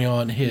carry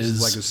on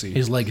his legacy.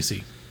 His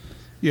legacy.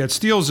 Yeah,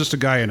 Steel's just a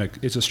guy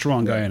it's a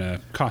strong guy in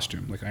a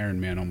costume, like Iron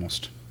Man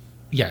almost.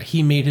 Yeah,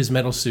 he made his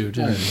metal suit,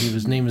 and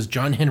his name is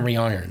John Henry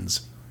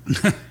Irons.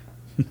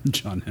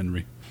 John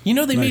Henry. You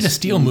know they made a Nice.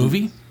 Steel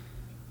movie?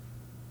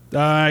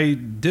 I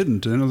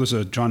didn't. I know there's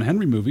a John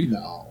Henry movie.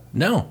 No.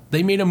 No,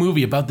 they made a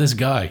movie about this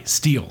guy,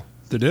 Steel.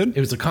 They did? It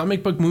was a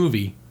comic book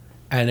movie,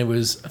 and it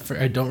was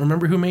I don't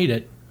remember who made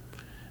it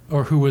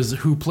or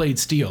who played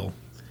Steel,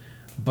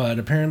 but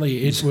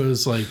apparently it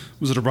was like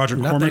Was it a Roger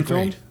not Corman that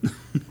film?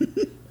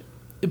 great.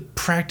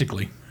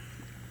 Practically.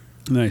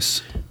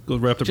 Nice. Go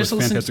right up there with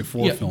Fantastic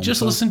Four film. Just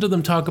huh? listen to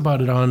them talk about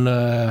it on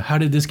How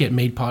Did This Get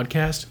Made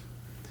podcast.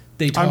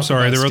 They talk I'm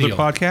sorry, about there are other Steel.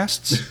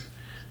 podcasts?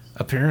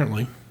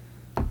 Apparently.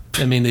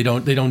 I mean, they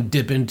don't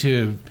dip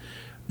into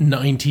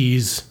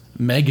 90s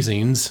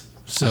magazines,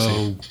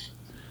 so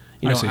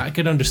I see. I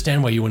could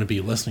understand why you wouldn't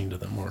be listening to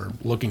them or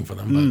looking for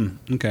them.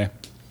 Okay.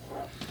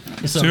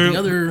 But so So- the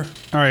other,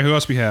 All right, who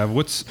else we have?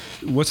 What's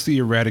the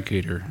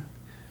Eradicator?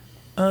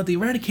 the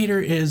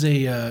Eradicator is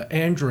a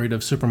android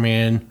of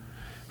Superman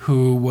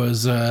who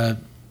was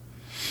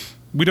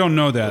We don't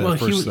know that Well, at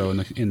he first,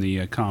 w- though, in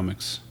the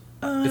comics.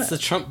 It's the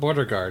Trump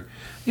border guard.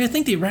 I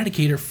think the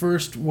Eradicator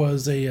first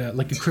was a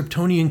like a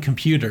Kryptonian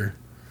computer,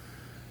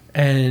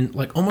 and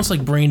like almost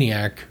like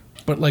Brainiac,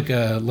 but like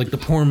the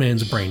poor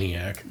man's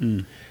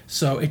Brainiac.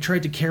 So it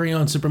tried to carry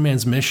on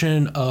Superman's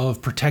mission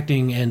of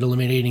protecting and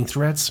eliminating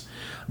threats,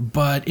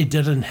 but it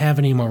didn't have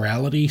any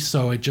morality,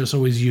 so it just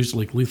always used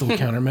like lethal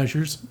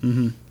countermeasures.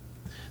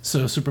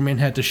 So Superman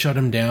had to shut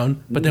him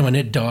down, but then when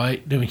he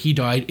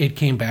died, it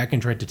came back and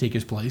tried to take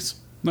his place.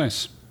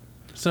 Nice.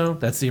 So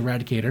that's the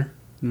Eradicator,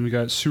 And we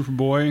got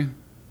Superboy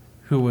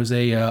who was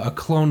a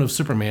clone of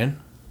Superman.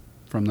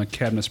 from the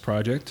Cadmus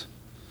Project.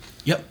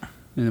 Yep.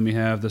 And then we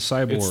have the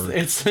Cyborg.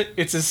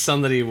 It's his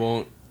son that he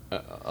won't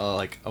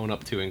like own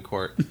up to in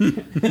court.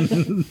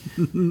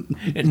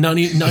 Not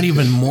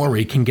even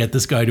Maury can get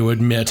this guy to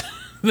admit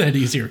that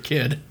he's your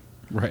kid.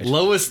 right.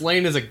 Lois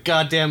Lane is a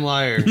goddamn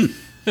liar.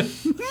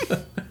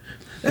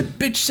 That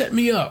bitch set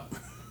me up.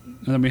 And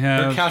then we Her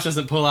have couch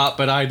doesn't pull out,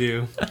 but I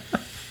do.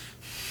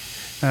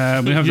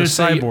 the Just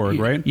say, Cyborg,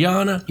 right?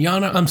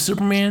 Yana, I'm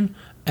Superman,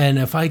 and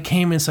if I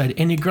came inside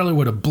any girl, I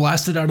would have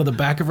blasted out of the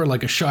back of her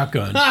like a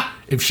shotgun.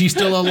 If she's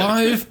still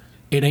alive,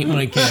 it ain't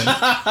my kid.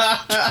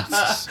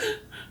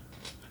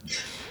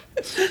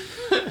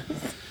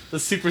 The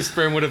super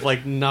sperm would have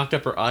like knocked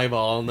up her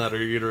eyeball and not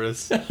her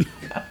uterus.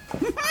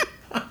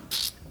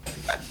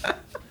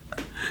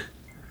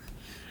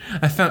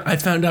 I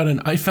found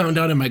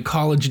out in my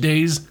college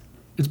days,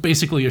 it's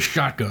basically a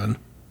shotgun.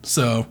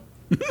 So,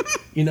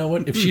 you know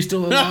what? If she's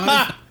still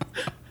alive,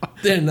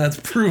 then that's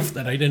proof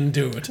that I didn't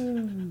do it.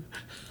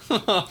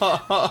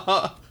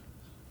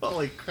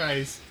 Holy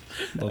Christ.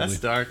 Lovely. That's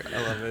dark.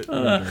 I love it.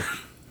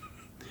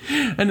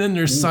 And then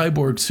there's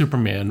Cyborg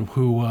Superman,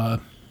 who I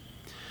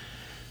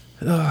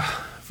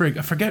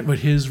forget what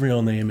his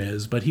real name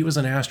is, but he was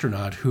an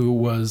astronaut who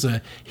was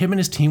him and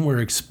his team were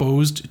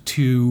exposed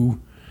to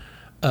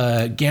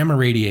gamma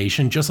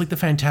radiation, just like the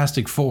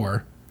Fantastic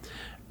Four.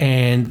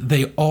 And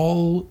they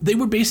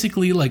were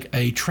basically like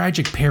a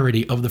tragic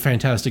parody of the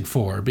Fantastic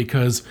Four,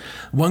 because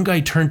one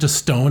guy turned to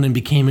stone and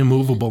became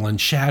immovable and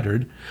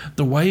shattered.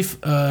 The wife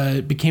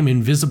became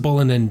invisible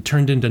and then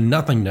turned into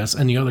nothingness,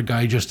 and the other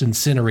guy just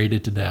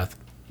incinerated to death.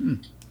 Kind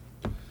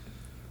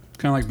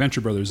of like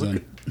Venture Brothers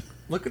then.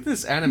 Look at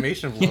this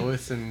animation of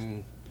Lois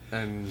and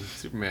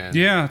Superman.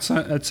 Yeah,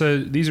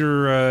 these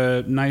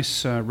are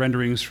nice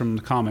renderings from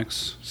the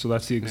comics. So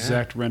that's the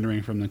exact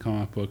rendering from the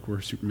comic book where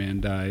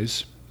Superman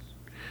dies.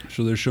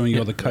 So they're showing you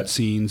all the cut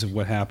scenes of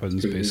what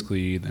happens,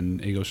 basically.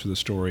 Then it goes through the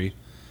story.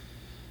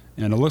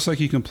 And it looks like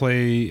you can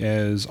play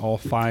as all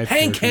 5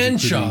 Hank characters,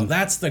 Henshaw, including-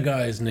 that's the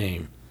guy's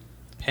name.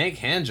 Hank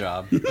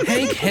Handjob.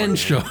 Hank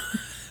Henshaw.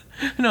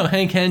 No,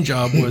 Hank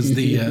Handjob was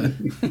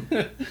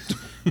the.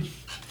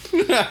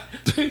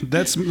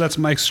 That's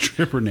Mike's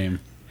stripper name.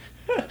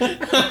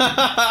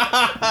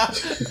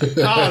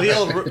 Oh, the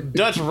old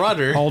Dutch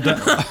rudder. All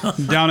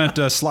down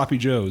at Sloppy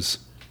Joe's.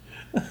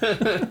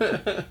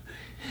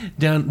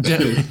 down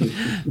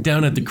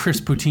at the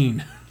Chris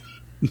Poutine.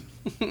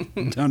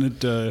 Down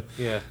at,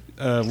 Yeah.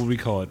 what do we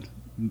call it?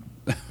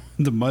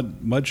 The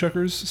mud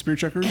chuckers? Spear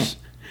chuckers?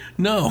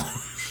 No,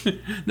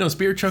 no,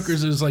 Spear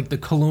Chuckers is like the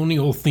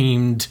colonial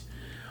themed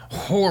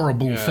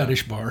horrible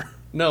fetish bar.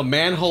 No,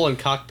 manhole and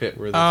cockpit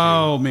were the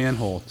Oh,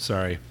 manhole.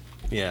 Sorry.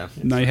 two. Yeah.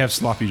 Now you have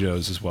Sloppy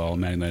Joe's as well.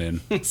 I'm adding that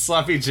in.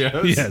 Sloppy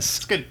Joe's. Yes.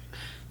 It's good.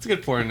 It's a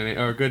good porn name,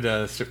 or a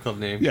good strip club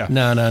name. Yeah.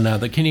 No.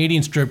 The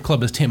Canadian strip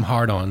club is Tim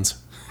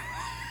Hard-Ons.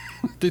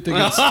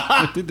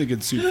 I think they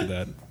get sued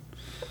for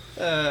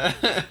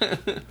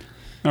that.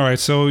 All right,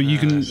 so do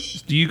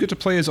you get to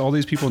play as all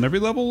these people in every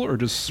level, or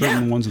just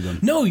certain ones of them?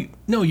 No,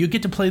 you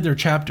get to play their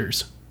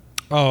chapters.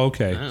 Oh,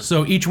 okay.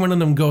 So each one of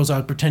them goes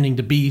out pretending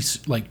to be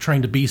like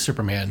trying to be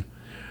Superman,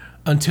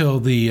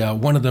 until the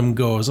one of them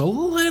goes a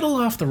little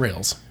off the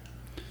rails,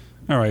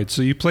 All right,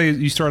 so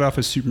you start off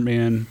as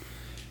Superman.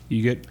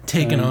 You get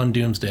taking on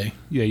Doomsday.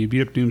 Yeah, you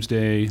beat up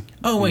Doomsday.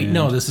 Oh wait, and-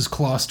 no, this is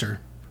Cluster,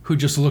 who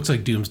just looks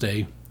like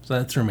Doomsday. So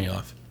that threw me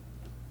off.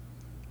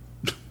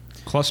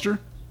 Cluster?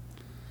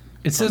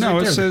 It says No,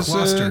 right it there, says, the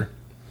Cluster.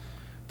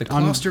 The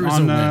Cluster is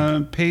on a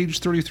wimp. page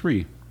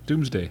 33,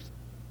 Doomsday.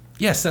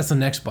 Yes, that's the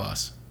next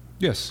boss.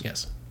 Yes.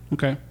 Yes.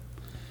 Okay.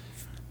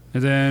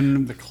 And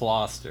then, The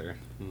Closter.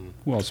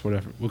 well, it's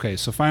whatever. Okay,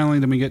 so finally,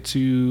 then we get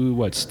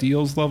to,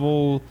 Steel's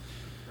level,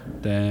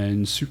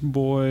 then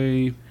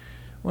Superboy.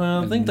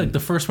 Well, I think like the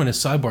first one is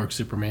Cyborg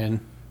Superman.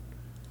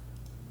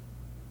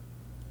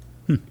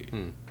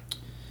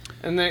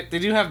 And they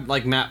do have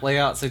like map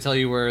layouts. They tell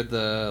you where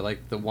the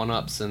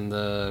 1-ups and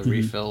the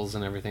refills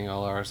and everything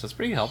all are. So it's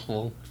pretty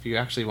helpful if you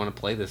actually want to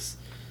play this,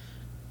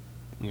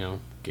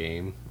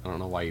 game. I don't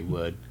know why you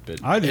would,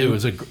 but I do.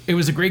 It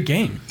was a great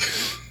game.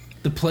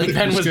 The play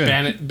Ben was good.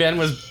 banned. Ben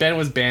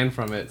was banned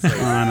from it. So, I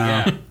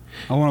know. yeah.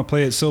 I want to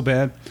play it so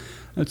bad.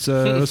 Let's see.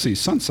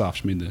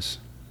 Sunsoft made this.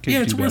 Can't Yeah,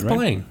 be it's too bad, worth right?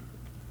 playing.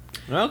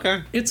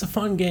 Okay. It's a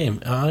fun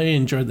game. I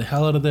enjoyed the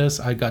hell out of this.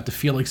 I got to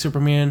feel like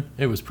Superman.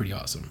 It was pretty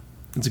awesome.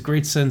 It's a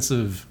great sense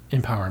of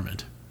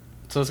empowerment.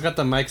 So it's got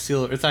the Mike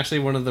Seal. It's actually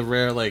one of the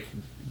rare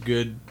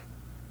good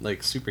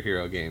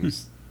superhero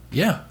games.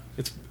 Yeah.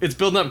 It's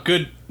building up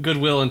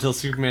goodwill until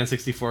Superman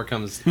 64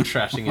 comes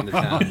trashing into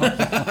town.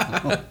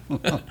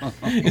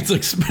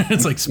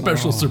 It's like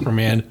special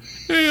Superman.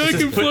 Hey, I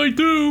can fly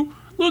through.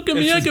 Look at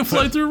me, I can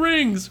fly through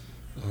rings.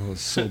 Oh,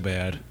 it's so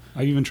bad.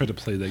 I even tried to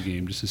play that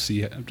game just to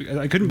see.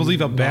 I couldn't believe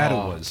how bad it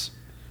was.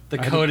 The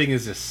coding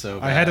is just so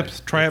bad. I had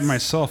to try it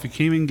myself. You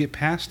can't even get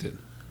past it.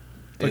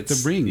 Like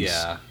the rings.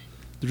 Yeah.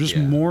 There's just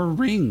Yeah. more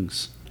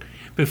rings.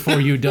 Before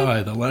you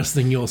die, the last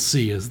thing you'll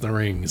see is the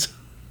rings.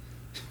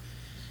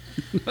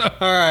 All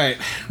right.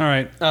 All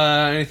right.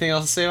 Anything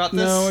else to say about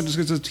this? No, it just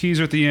gets a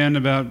teaser at the end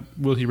about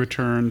will he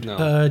return.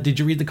 No. Did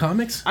you read the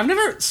comics?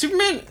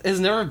 Superman has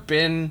never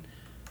been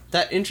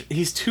that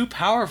he's too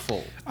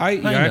powerful. I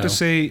have know. to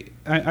say,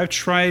 I've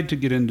tried to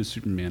get into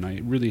Superman. I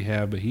really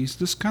have, but he's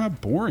just kind of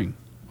boring,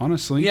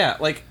 honestly. Yeah,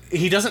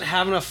 he doesn't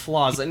have enough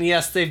flaws. And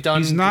yes, they've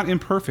done. He's not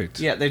imperfect.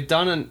 Yeah, they've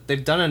done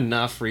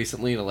enough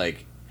recently to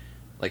like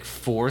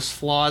force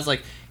flaws.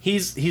 Like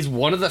he's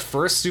one of the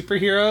first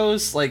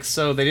superheroes.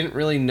 So they didn't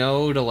really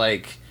know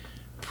to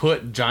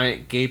put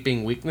giant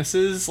gaping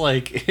weaknesses in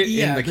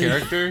the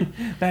character.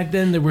 Back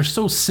then, they were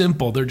so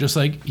simple. They're just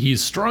like,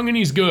 he's strong and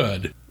he's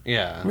good.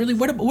 Yeah. Really?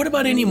 What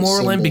about any moral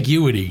Simple.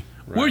 ambiguity?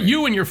 What Right.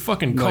 you and your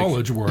fucking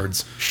college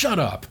words? Shut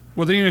up.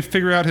 Well, they didn't even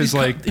figure out his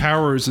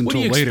powers What do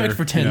until you later. expect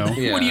for 10?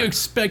 Yeah. What do you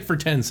expect for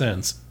 10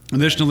 cents?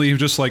 Initially, he was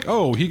just like,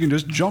 "Oh, he can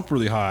just jump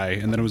really high,"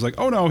 and then it was like,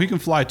 "Oh no, he can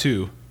fly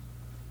too."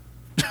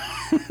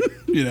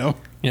 Yeah.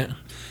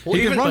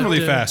 He can run really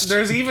but, fast.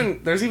 There's even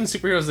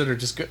superheroes that are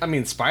just good. I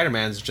mean,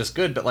 Spider-Man's just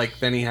good, but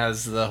then he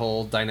has the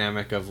whole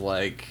dynamic of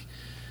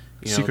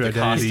Secret the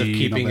cost of identity and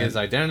keeping all that. his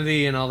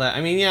identity and all that.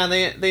 I mean, yeah,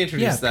 they Yeah,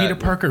 introduced that. Peter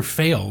Parker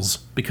fails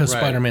because Right.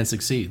 Spider-Man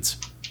succeeds.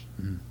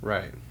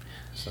 Right.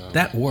 So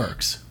That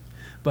works.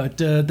 But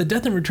The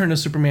Death and Return of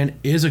Superman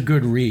is a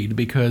good read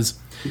because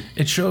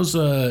it shows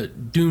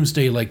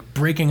Doomsday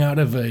breaking out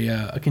of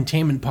a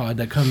containment pod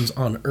that comes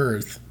on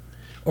Earth.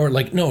 Or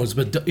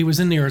but it was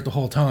in the Earth the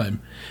whole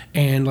time.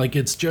 And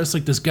it's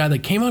just this guy that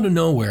came out of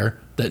nowhere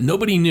that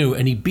nobody knew,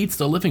 and he beats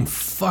the living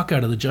fuck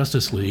out of the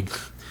Justice League.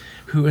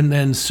 And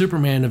then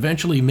Superman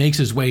eventually makes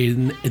his way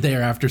in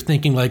there after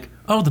thinking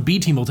oh, the B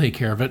team will take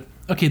care of it.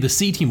 Okay, the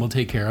C team will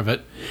take care of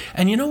it.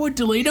 And you know what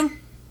delayed him?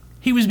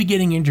 He was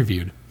getting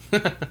interviewed.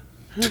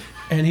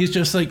 And he's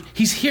just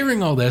he's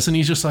hearing all this, and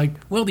he's just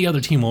well, the other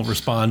team will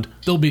respond.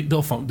 They'll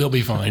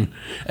be fine.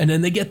 And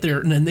then they get there,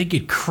 and then they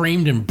get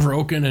creamed and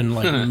broken and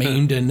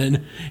maimed, and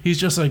then he's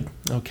just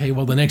okay,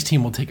 well, the next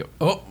team will take it.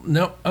 Oh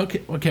no,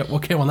 okay,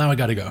 well, now I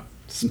gotta go.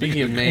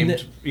 speaking of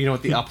named, you know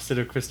what the opposite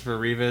of Christopher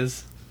Reeve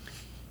is?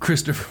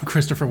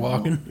 Christopher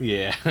Walken.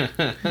 Yeah.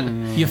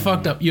 You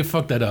fucked up. You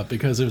fucked that up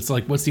because it's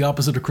what's the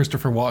opposite of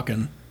Christopher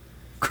Walken?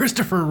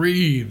 Christopher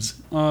Reeves.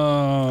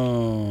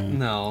 Oh,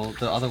 No,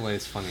 the other way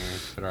is funnier.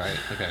 But all right,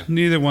 okay.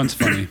 neither one's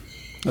funny.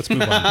 Let's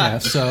move on. Yeah.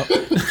 So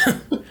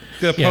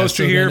The Yeah,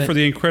 poster so here then for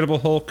the Incredible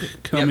Hulk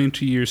coming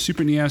to your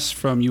Super NES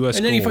from US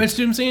and then he Gold. fights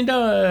Doomsday and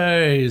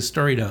dies.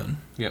 Story done.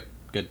 Yep.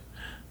 Good.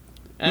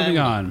 Moving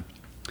on.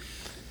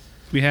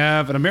 We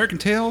have an American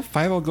Tale.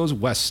 5 Goes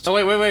West. Oh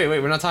wait.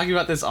 We're not talking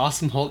about this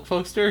awesome Hulk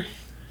poster.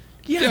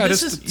 yeah, I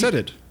this just is said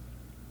it.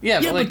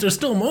 Yeah, Yeah, but but there's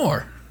still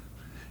more.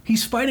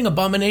 He's fighting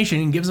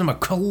Abomination and gives him a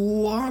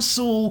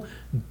colossal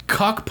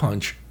cock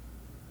punch.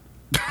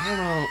 I don't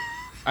know.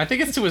 I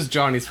think it's to his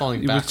jaw and he's falling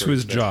It was backwards. to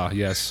his but- jaw,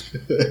 yes.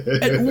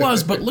 It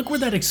was, but look where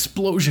that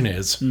explosion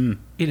is.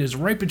 It is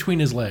right between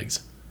his legs.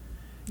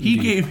 He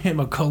gave him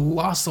a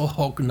colossal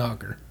Hulk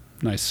knocker.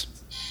 Nice.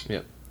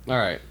 Yep. All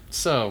right.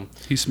 So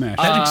He smashed.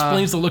 That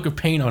explains the look of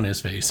pain on his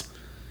face.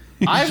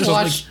 I've just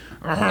watched.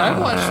 I've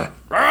watched.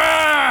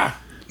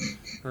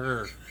 All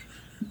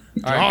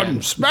right, Jordan,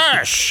 Ben.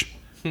 smash!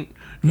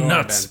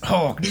 Nuts, Ben.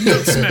 Hulk,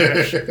 nut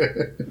smash, All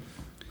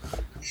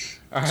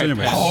right, So anyways.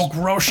 Ben. Hulk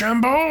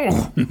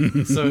Rochambeau.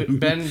 So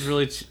Ben's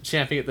really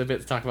champing at the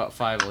bit to talk about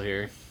Fievel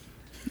here.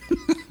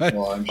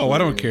 Well, I'm Oh, sure I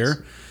don't he care.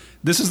 is.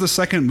 This is the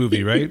second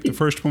movie, right? The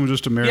first one was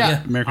just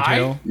American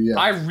Tale. Yeah.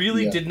 I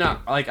really Yeah. did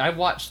not I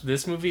watched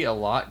this movie a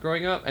lot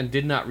growing up and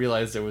did not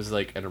realize there was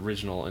an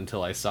original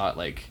until I saw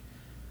it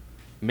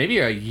maybe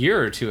a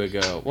year or two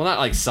ago. Well,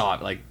 not saw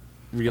it,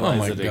 realized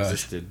my that it gosh.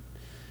 existed.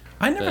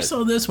 I never But-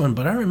 saw this one,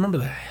 but I remember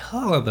the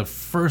hell of the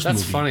first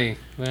That's movie. funny.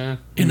 Yeah.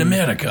 In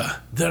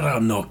America, there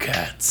are no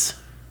cats.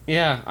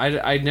 Yeah,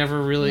 I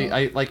never really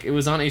it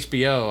was on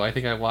HBO. I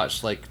think I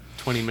watched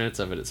 20 minutes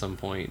of it at some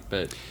point,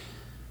 but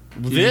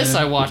this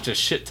Yeah. I watched a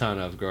shit ton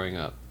of growing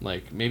up.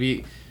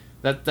 Maybe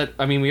That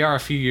I mean, we are a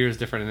few years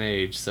different in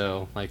age,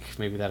 so like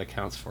maybe that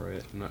accounts for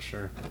it. I'm not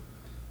sure.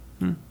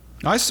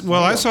 I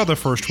saw the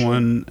first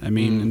one. I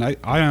mean, and I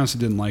honestly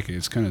didn't like it.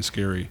 It's kind of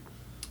scary.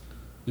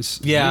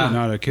 It's really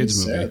not a kids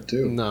It's movie. sad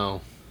too.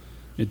 No.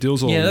 It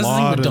deals a That's the thing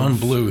lot with Don of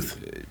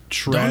Bluth.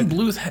 Don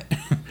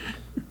Bluth.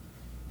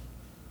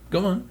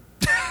 Go on.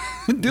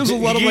 It deals a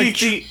lot of like.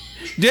 It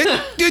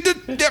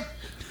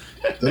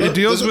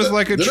deals with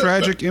like a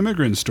tragic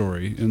immigrant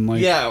story and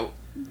like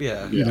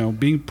you know,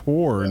 being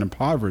poor and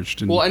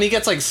impoverished and Well, and he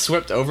gets like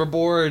swept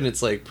overboard, and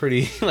it's like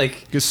pretty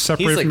like gets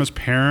separated like- from his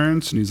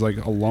parents and he's like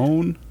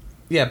alone.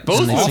 yeah. Both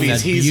And they sing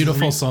movies, that he's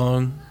beautiful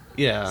song.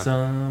 yeah.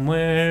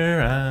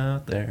 Somewhere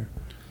out there.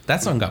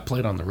 That song got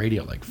played on the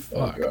radio like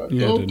Oh fuck. God!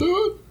 Yeah, it Don't did.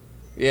 do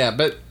Yeah,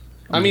 but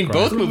I mean,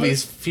 crying. both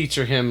movies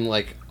feature him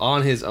like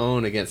on his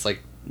own against like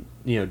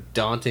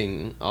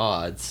daunting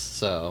odds.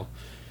 So,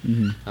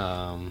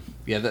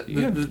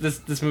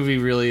 this movie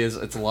really is.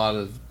 It's a lot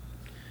of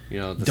the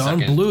Don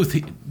second.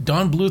 Bluth.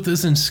 Don Bluth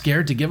isn't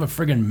scared to give a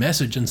friggin'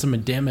 message in some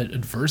damn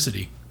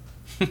adversity.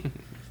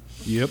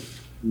 Yep.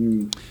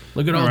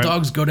 Look at all Alright.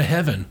 dogs go to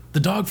heaven. The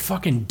dog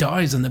fucking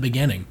dies in the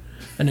beginning.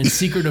 And in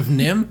Secret of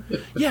Nim,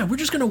 yeah, we're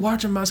just gonna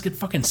watch a mouse get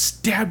fucking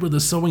stabbed with a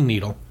sewing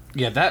needle.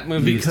 Yeah, that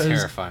movie Because- is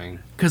terrifying.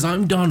 Cause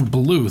I'm Don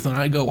Bluth and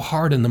I go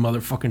hard in the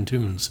motherfucking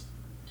tunes.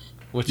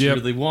 What Yep.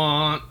 you really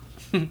want.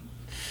 All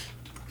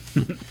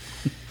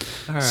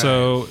right.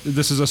 So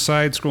this is a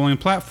side-scrolling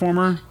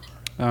platformer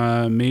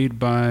made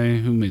by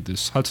who made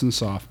this? Hudson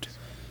Soft.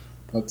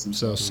 Hudson.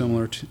 So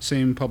similar to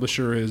same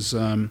publisher as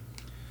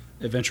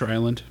Adventure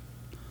Island.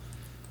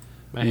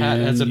 My hat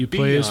has a you bee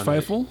play as on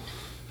it. Feifel.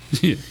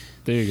 Yeah,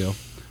 there you go.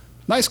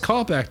 Nice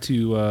callback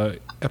to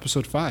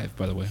episode 5,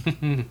 by the way.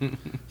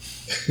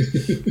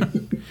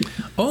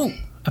 Oh,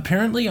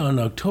 apparently on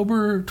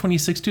October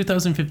 26,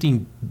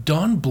 2015,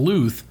 Don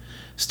Bluth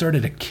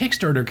started a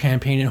Kickstarter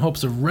campaign in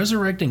hopes of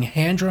resurrecting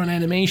hand-drawn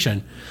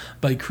animation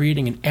by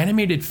creating an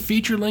animated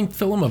feature-length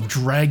film of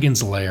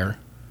Dragon's Lair.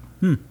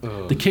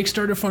 The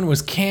Kickstarter fund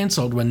was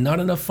canceled when not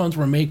enough funds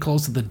were made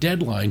close to the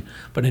deadline,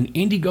 but an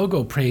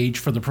Indiegogo page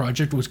for the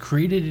project was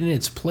created in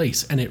its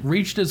place, and it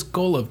reached its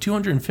goal of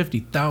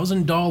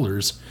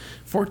 $250,000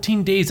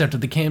 14 days after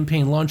the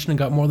campaign launched and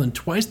got more than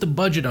twice the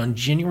budget on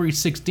January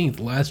 16th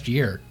last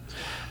year.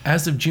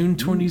 As of June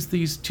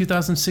 20th,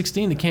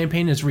 2016, the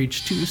campaign has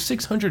reached to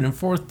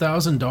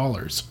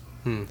 $604,000.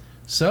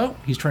 So,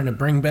 he's trying to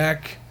bring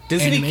back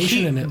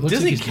animation, and it looks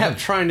Disney like he's kept done.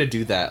 trying to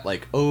do that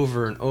like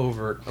over and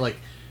over. Like,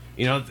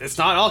 it's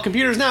not all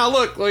computers now.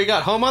 Look, we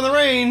got Home on the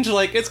Range.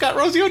 Like, it's got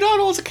Rosie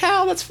O'Donnell as a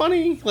cow. That's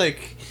funny.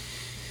 Like,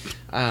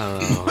 I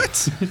don't know.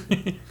 What?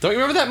 Don't you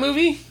remember that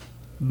movie?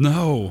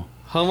 No.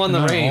 Home on the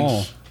Not at Range.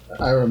 all.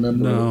 I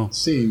remember No.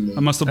 seeing them.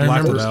 I must have I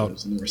blacked it remember-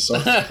 out. And they were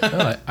soft.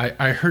 Oh,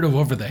 I heard of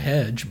Over the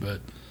Hedge,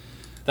 but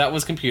That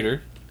was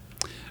computer.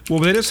 Well,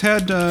 they just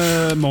had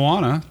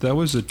Moana.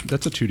 That's a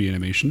 2D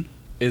animation.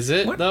 Is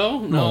it What? though?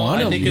 No,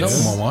 Moana, I think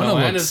it's Moana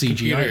looks Moana's CGI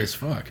computer. as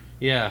fuck.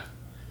 Yeah.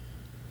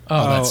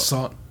 Oh,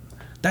 Oh.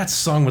 that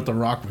song with The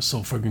Rock was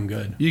so fucking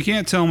good. You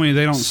can't tell me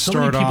they don't So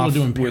start many people off are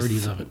doing with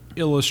parodies of it.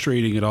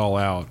 illustrating it all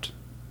out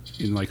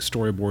in like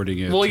storyboarding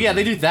it. Well, yeah,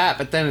 they do that,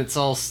 but then it's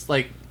all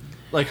like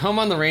Home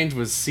on the Range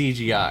was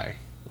CGI.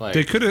 Like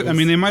They could have. I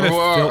mean, they might have.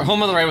 Or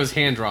Home on the Range was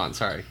hand drawn.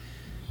 Sorry,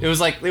 it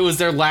was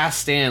their last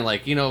stand.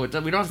 Like, we don't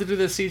have to do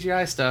this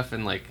CGI stuff,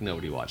 and like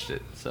nobody watched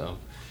it. So,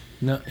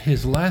 No,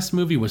 his last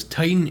movie was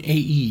Titan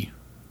AE.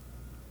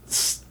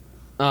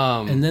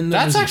 And then there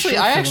that's was a actually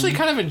short I film- actually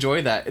kind of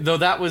enjoyed that, though.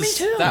 That was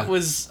Me too.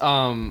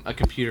 a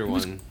computer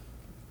one.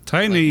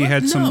 Titan AE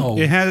had some. No.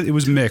 It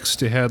was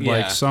mixed. It had Yeah.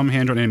 like some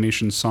hand-drawn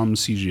animation, some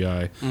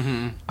CGI.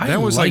 I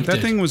That was like liked that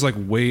it. thing was like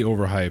way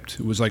overhyped.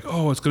 It was like,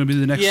 oh, it's going to be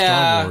the next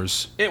Yeah, Star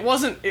Wars. it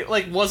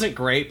wasn't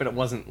great, but it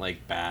wasn't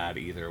like bad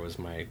either. Was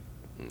my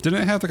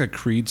Didn't it have like a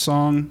Creed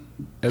song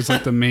as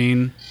like the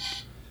main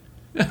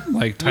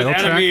like title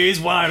track? enemies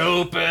wide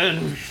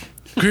open.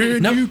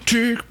 Can Nope. you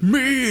take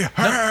me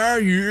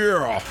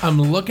higher? I'm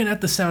looking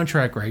at the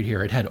soundtrack right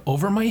here. It had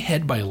Over My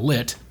Head by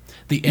Lit,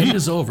 The End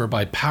Is Over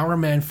by Power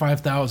Man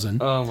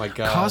 5000, Oh my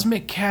god.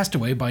 Cosmic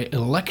Castaway by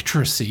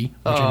Electricity,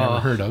 which I never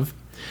heard of,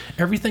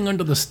 Everything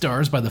Under the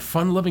Stars by the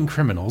Fun Loving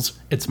Criminals,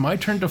 It's My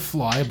Turn to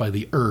Fly by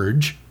The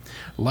Urge,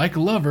 Like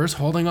Lovers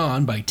Holding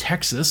On by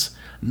Texas,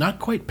 Not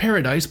Quite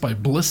Paradise by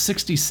Bliss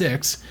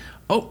 66.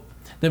 Oh,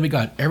 then we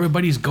got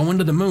Everybody's Going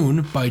to the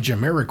Moon by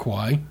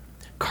Jamiroquai,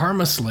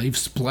 Karma Slave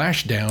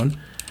Splashdown,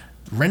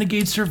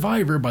 Renegade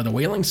Survivor by the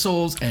Wailing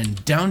Souls,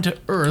 and Down to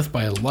Earth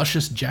by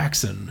Luscious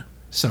Jackson.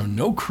 So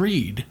no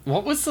Creed.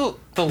 What was the It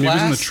was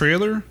last? in the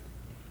trailer.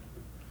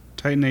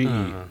 Titan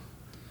AE.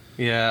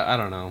 Yeah, I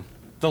don't know.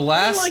 The I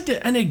last. liked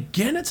it, and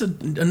again, it's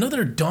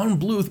another Don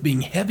Bluth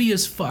being heavy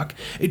as fuck.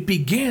 It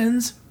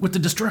begins with the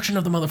destruction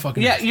of the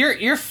motherfucking. Yeah, Earth.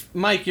 you're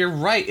Mike. You're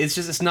right.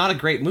 It's not a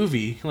great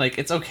movie. Like,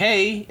 it's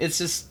okay. It's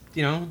just it's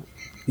no,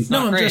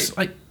 not I'm great. just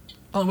like,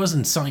 I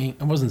wasn't saying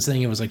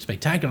it was like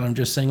spectacular. I'm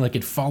just saying like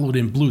it followed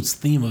in Bluth's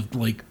theme of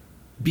like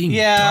being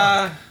Yeah,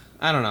 dark.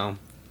 I don't know.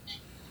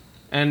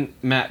 And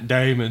Matt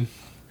Damon,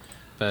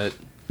 but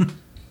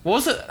What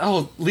was it?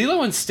 Oh,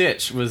 Lilo and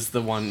Stitch was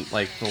the one,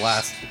 like, the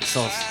last...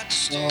 So,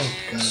 Oh,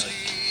 God.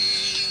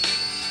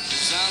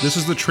 This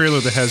is the trailer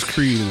that has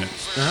Creed in it.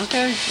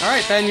 okay.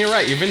 Alright, Ben, you're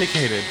right. You're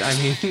vindicated. I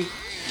mean...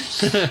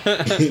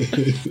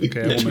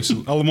 Okay,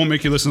 I won't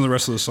make you listen to the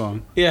rest of the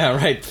song. Yeah,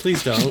 right.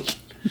 Please don't.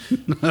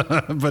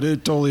 But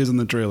it totally is in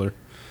the trailer.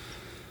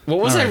 What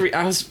was All I? right.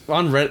 I was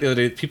on Reddit the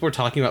other day. People were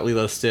talking about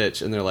Lilo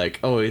Stitch, and they're like,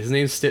 "Oh, his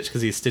name's Stitch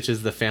because he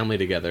stitches the family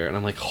together." And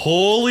I'm like,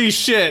 "Holy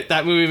shit!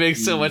 That movie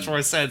makes so much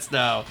more sense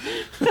now."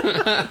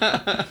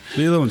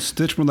 Lilo and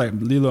Stitch more like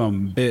Lilo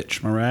and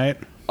Bitch, am I right?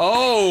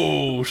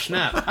 Oh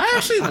snap! I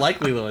actually like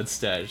Lilo and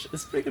Stitch.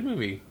 It's a pretty good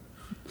movie.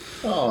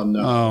 Oh, no.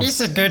 Oh. It's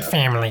a good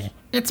family.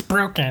 It's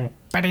broken,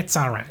 but it's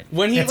alright.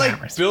 When he It's like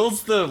ours.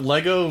 builds the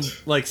Lego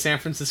like San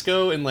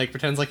Francisco and like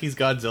pretends like he's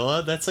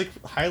Godzilla, that's like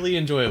highly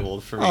enjoyable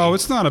for me. Oh,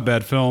 it's not a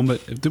bad film,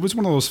 but it was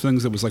one of those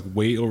things that was like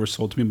way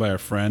oversold to me by a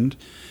friend.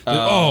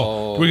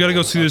 That, we got to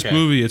go see this okay.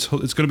 movie.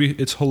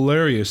 It's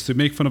hilarious. They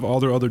make fun of all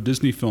their other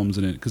Disney films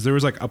in it because there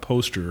was like a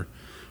poster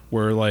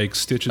where like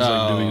Stitch is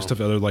like doing stuff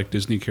to other like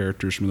Disney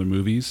characters from their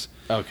movies.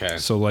 Okay.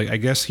 So like I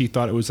guess he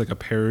thought it was like a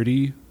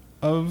parody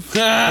of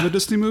the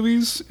Disney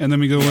movies, and then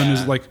we go in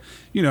as like,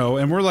 you know,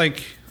 and we're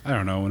like, I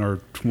don't know, in our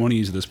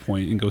 20s at this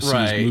point, and go see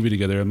Right. this movie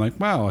together. I'm like,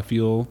 wow, I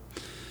feel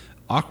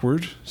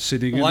awkward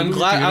sitting. Well, in the I'm movie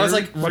glad. I was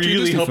theater like watching a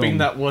really Disney hoping film.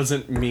 that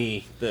wasn't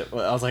me. That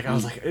I was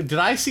like, did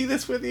I see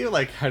this with you?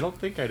 Like, I don't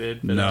think I did.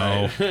 But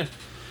No. I-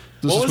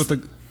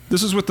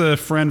 This is with the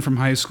friend from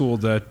high school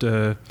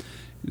that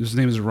his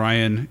name is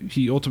Ryan.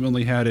 He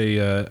ultimately had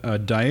a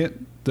diet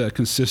that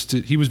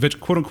consisted. He was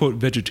quote unquote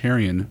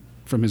vegetarian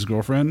from his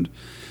girlfriend,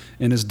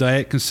 and his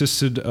diet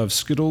consisted of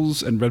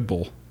Skittles and Red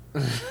Bull.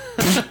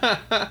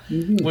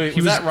 Wait,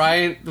 was that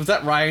Ryan? Was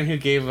that Ryan who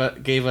gave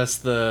us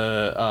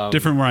the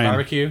Different Ryan.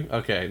 barbecue?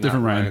 Okay, not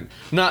Different Ryan.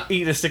 Not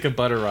eat a stick of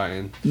butter,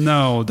 Ryan.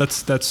 No,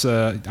 that's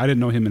I didn't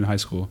know him in high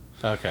school.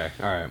 Okay,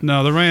 all right.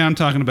 No, the Ryan I'm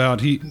talking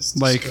about, he It's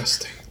like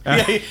disgusting.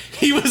 Yeah,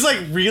 he was like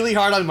really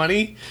hard on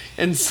money,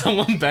 and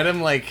someone bet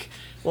him like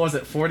what was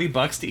it,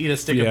 $40 to eat a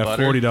stick of yeah,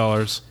 butter.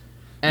 $40.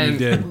 And He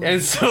did.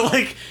 and so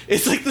like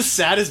it's like the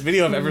saddest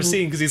video I've ever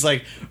seen because he's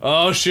like,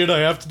 oh shit, I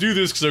have to do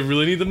this because I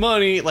really need the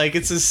money. Like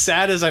it's as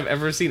sad as I've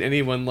ever seen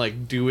anyone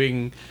like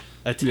doing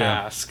a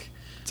task.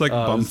 It's like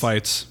bum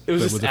fights. It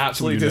was but just with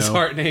absolutely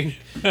someone you know. disheartening.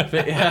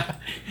 But yeah,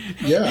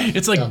 Yeah.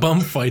 It's like yeah. bum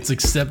fights,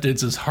 except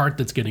it's his heart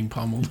that's getting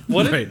pummeled.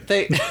 what did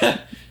Right.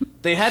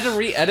 they had to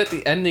re-edit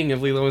the ending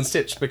of Lilo and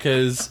Stitch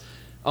because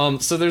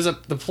so there's the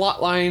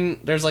plot line.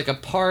 There's like a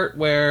part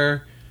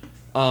where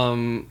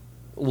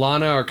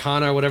Lana or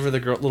Kana, whatever the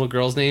little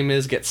girl's name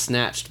is, gets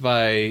snatched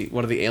by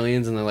one of the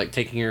aliens and they're like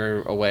taking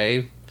her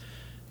away,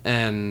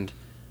 and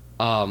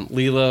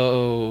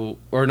Lilo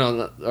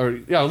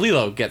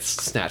gets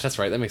snatched. That's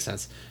right, that makes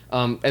sense.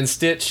 And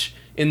Stitch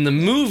in the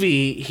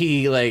movie,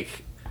 he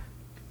like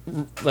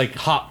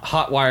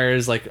hot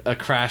wires like a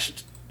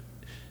crashed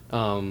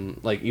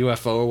like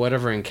UFO or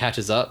whatever and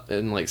catches up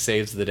and like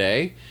saves the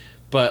day.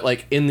 But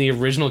like in the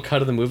original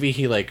cut of the movie,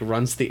 he like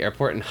runs to the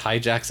airport and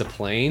hijacks a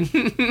plane,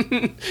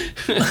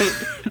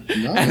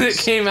 and it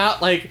came out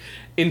like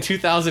in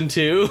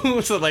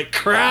 2002. So like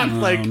crap, Oh,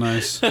 like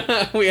nice.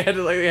 we had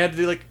to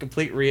do like a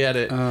complete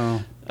re-edit.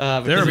 Oh.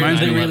 Because That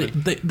reminds we-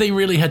 me- They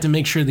really had to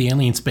make sure the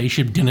alien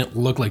spaceship didn't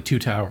look like two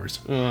towers.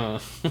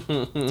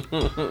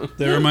 That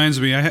reminds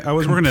me, I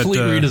was working at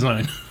Complete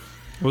redesign.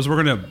 I was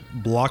working at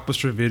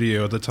Blockbuster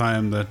Video at the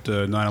time that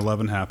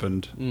 9/11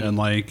 happened, and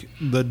like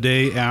the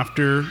day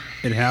after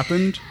it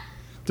happened,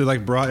 they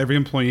like brought every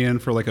employee in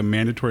for like a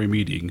mandatory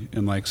meeting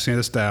and like sat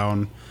us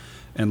down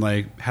and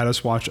like had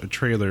us watch a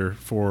trailer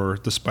for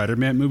the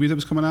Spider-Man movie that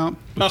was coming out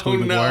with Tobey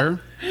no.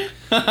 Maguire.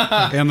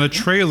 And the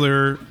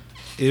trailer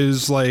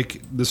is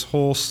like this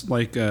whole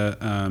like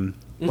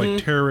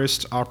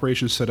terrorist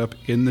operation set up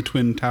in the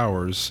Twin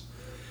Towers,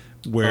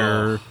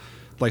 where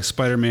like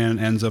Spider-Man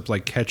ends up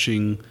like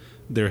catching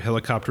their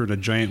helicopter in a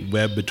giant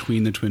web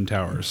between the Twin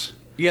Towers.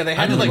 Yeah, they I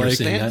had to remember like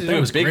seeing they had that. to That do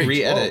a was big great.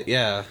 re-edit.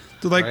 Yeah,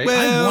 They're like, Right?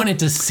 well, I wanted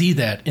to see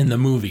that in the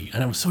movie,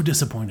 and I was so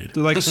disappointed.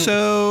 they're like,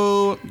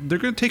 so they're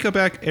gonna take up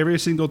back every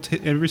single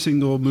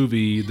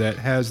movie that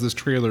has this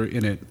trailer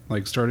in it,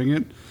 like starting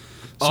it.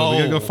 So we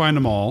gotta go Oh. find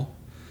them all,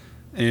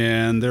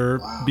 and they're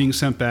being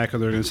sent back, or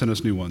they're gonna send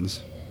us new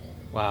ones.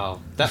 wow,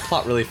 that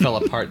plot really fell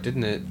apart,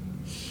 didn't it?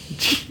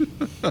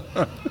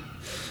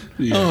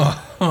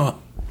 Yeah,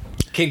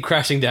 Came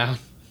crashing down.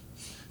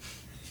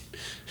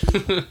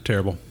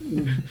 terrible.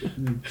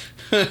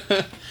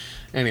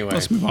 Anyway,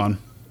 Let's move on.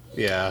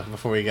 yeah,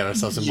 before we get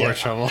ourselves in more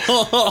trouble.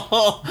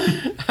 All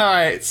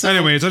right, so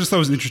Anyways, I just thought it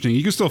was interesting.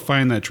 You can still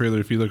find that trailer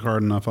if you look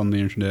hard enough on the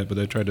internet, but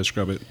they tried to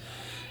scrub it.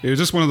 It was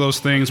just one of those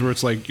things where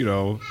it's like, you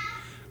know,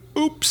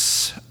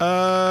 oops,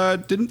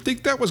 didn't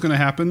think that was going to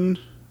happen.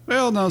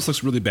 Well, now this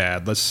looks really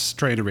bad. Let's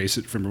try and erase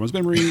it from everyone's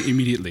memory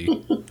immediately.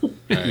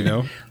 You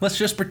know? Let's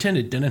just pretend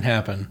it didn't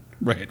happen.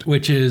 Right.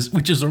 Which is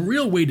a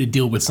real way to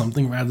deal with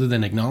something rather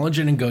than acknowledge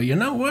it and go, you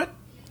know what?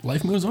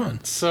 Life moves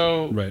on.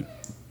 so Right.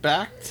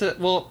 back to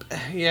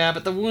yeah,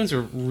 but the wounds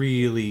were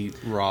really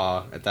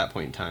raw at that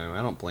point in time.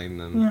 I don't blame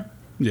them.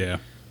 Yeah.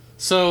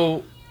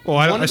 So, Well,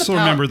 one I of the still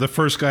remember the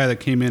first guy that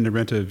came in to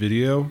rent a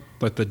video,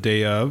 like the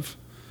day of,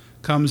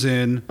 comes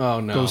in, Oh,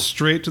 no. goes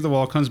straight to the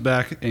wall, comes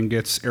back, and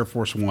gets Air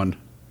Force One.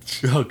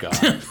 Oh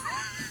god.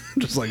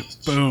 Just like,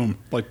 boom,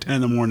 like 10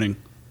 in the morning.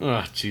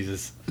 Oh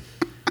Jesus.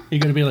 You're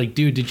gonna be like,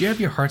 dude, did you have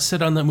your heart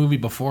set on that movie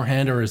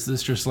beforehand, or is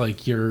this just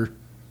like your?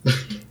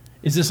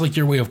 Is this like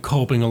your way of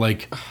coping?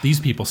 Like these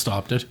people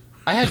stopped it.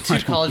 I had 2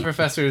 college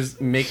professors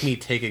make me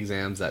take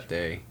exams that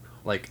day.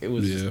 Like it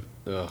was. Yeah.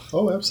 Ugh.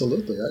 Oh,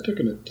 absolutely. I took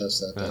a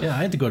test that day. Yeah, I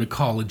had to go to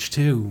college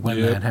too when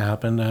Yep. that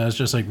happened. I was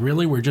just like,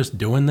 really, we're just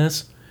doing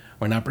this.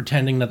 We're not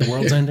pretending that the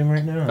world's ending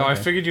right now. No, I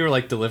Okay. figured you were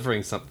like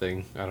delivering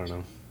something. I don't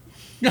know.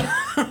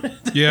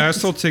 Yeah, I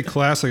still take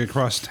class like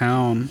across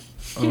town,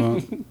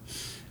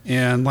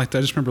 and like I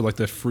just remember like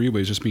the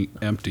freeways just being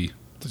empty.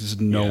 There's just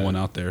no Yeah. one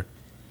out there.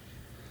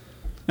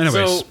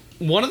 Anyways, So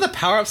one of the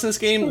power ups in this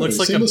game looks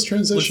like seamless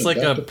transition, looks like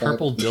back a to power.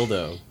 purple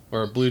dildo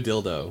or a blue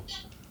dildo.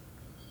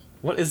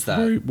 What is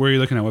that? where are you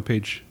looking at? What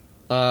page?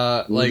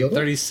 Like dildo?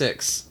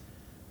 36.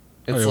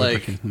 Oh, It's yeah, like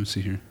okay, let me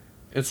see here.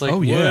 it's like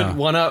Oh, yeah. wood,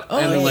 one up, Oh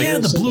and then like yeah,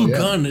 the Simple, blue yeah.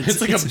 gun. It's,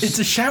 It's like a- it's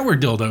a shower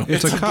dildo.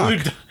 It's a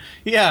cock. blue.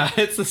 Yeah,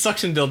 it's the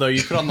suction dildo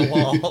you put on the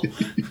wall.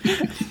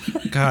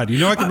 God, you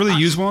know I could really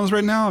use one of those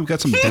right now. I've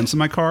got some dents in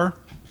my car.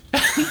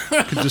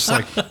 Could just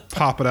like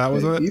pop it out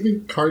with it.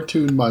 Even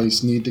cartoon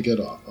mice need to get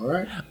off, all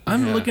right?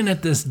 I'm Yeah. looking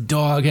at this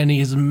dog, and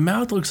his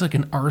mouth looks like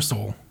an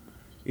arsehole.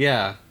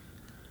 Yeah,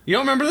 you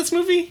don't remember this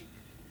movie?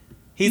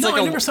 He's No,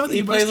 like I never saw the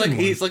he plays like Western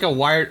one. he's like a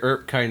Wired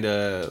Earp kind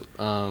of.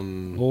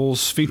 Old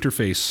sphincter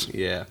face.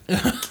 Yeah.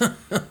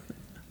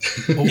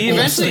 Oh, He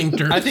eventually,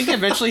 sphincter. I think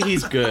eventually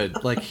he's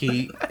good. Like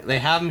they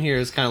have him here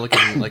as kind of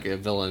looking like a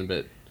villain,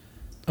 but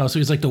Oh, so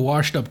he's like the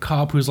washed-up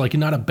cop who's like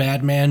not a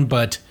bad man,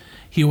 but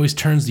he always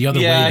turns the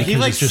other yeah, way he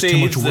because like it's just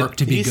saves too much work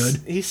to be he's-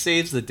 good. He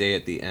saves the day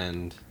at the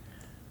end,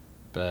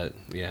 but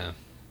yeah.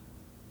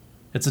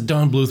 It's a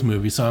Don Bluth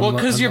movie, so Well,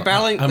 because you're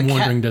battling. I'm the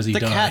wondering, cat, does he the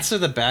die? cats are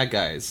the bad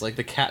guys. Like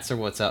the cats are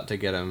what's out to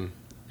get him,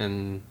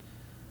 and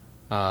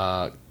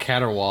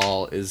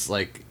Caterwall is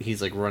like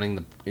he's like running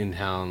the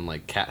in-town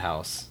like cat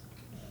house,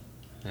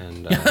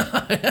 and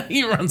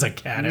He runs a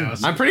cat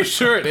house. I'm pretty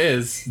sure it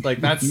is. Like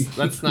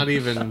that's not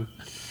even.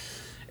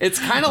 It's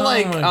kind of Oh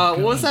like my what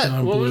was God, that?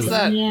 Don What was Bluth.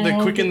 that?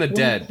 The Quick and the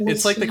Dead. We'll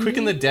It's like the Quick see.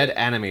 and the Dead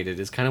animated.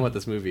 Is kind of what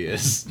this movie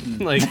is.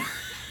 Like.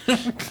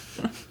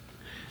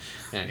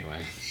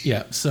 Anyway.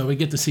 Yeah, so we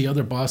get to see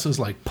other bosses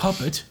like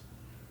Puppet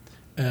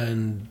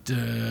and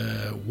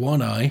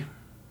One Eye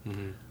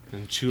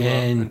And Chulo.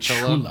 and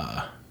Cholo.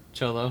 Chula,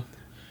 Cholo.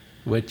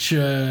 which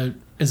is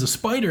a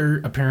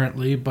spider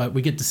apparently, but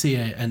we get to see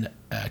a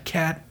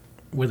cat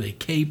with a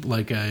cape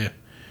like a.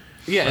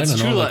 Yeah, I it's don't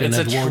know, Chula. like an it's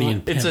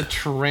Edwardian it's a pimp.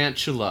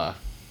 tarantula.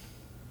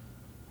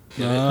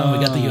 Oh,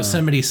 we got the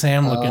Yosemite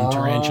Sam looking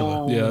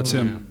tarantula. Yeah, that's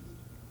him.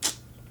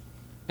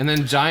 And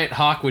then Giant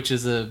Hawk, which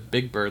is a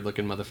big bird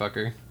looking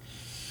motherfucker.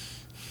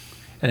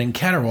 And then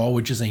Caterwall,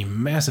 which is a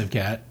massive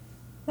cat.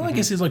 Well, I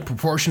guess he's like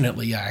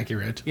proportionately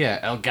accurate. Yeah,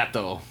 El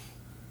Gato.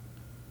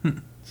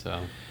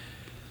 So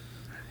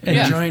And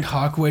Yeah. Giant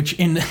Hawk, which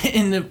in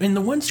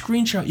the one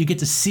screenshot you get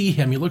to see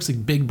him. He looks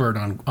like Big Bird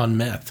on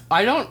meth.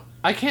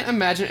 I can't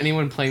imagine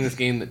anyone playing this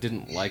game that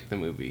didn't like the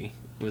movie.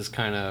 It was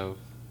kind of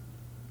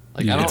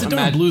like Yeah. I It's a don't Don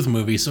imagine. Bluth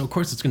movie, so of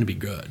course it's going to be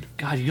good.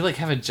 God, you like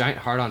have a giant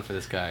heart on for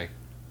this guy.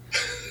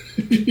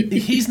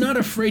 He's not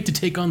afraid to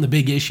take on the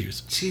big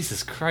issues,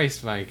 Jesus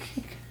Christ, Mike.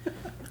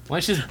 Why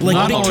don't you just like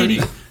Not big only-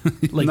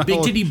 titty, like not big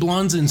only- titty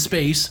blondes in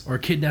space or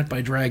kidnapped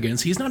by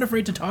dragons. He's not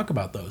afraid to talk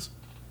about those.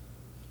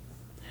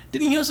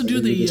 Didn't he also do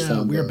think we the just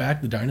found We're the-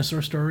 Back, the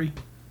dinosaur story?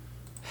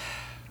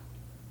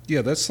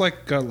 Yeah, that's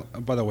like.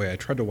 By the way, I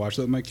tried to watch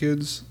that with my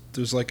kids.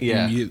 There's like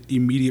Yeah.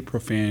 immediate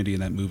profanity in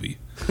that movie.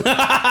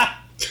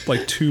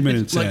 like 2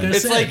 minutes Like in. I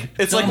It's said, like-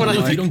 it's like Don when I-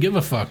 Bluth, you don't give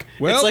a fuck.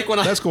 Well, It's like when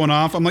I- that's going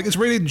off. I'm like, it's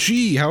rated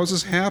G. How has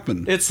this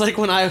happened? It's like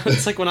when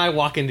I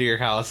walk into your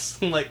house.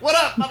 I'm like, what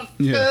up,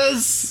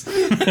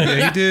 motherfuckers?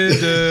 Yeah, he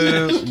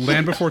did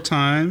Land Before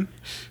Time,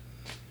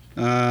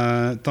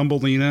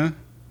 Thumbelina,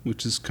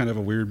 which is kind of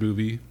a weird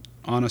movie.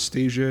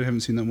 Anastasia,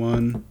 haven't seen that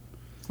one.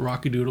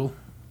 Rockadoodle,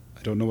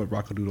 I don't know what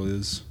Rockadoodle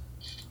is.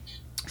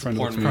 Trying to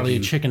Porn look for probably a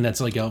it. chicken that's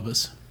like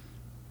Elvis.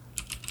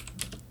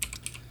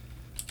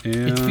 And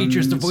It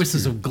features the let's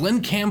voices see. of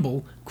Glenn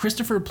Campbell,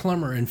 Christopher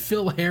Plummer, and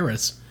Phil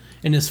Harris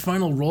in his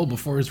final role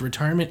before his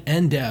retirement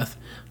and death.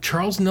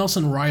 Charles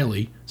Nelson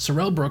Riley,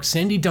 Sorrell Brooks,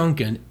 Sandy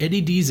Duncan,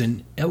 Eddie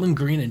Deason, Ellen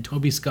Green, and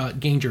Toby Scott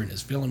Ganger in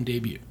his film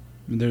debut.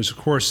 And there's, of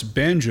course,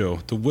 Banjo,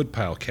 the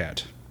woodpile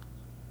cat.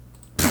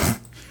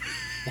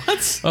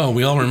 What? Oh,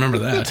 we all remember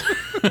that.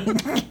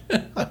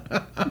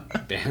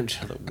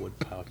 Banjo the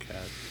Woodpile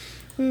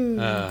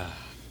Cat.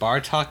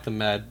 Bartok the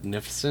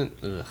Magnificent.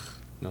 Ugh,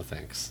 no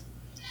thanks.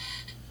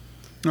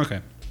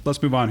 Okay,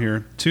 let's move on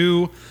here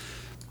to.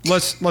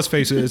 Let's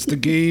face it, it's the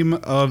game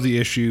of the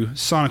issue,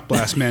 Sonic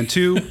Blast Man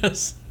 2.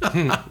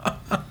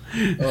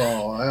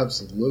 Oh,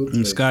 absolutely.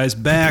 This guy's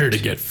back.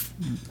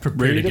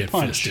 Prepare Ready to to get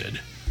punch. fisted.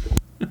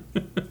 I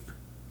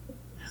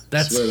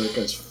That's swear that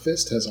guy's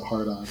fist has a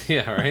heart on.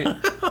 Yeah, right.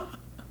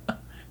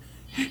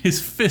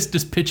 His fist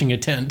is pitching a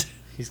tent.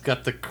 He's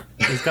got the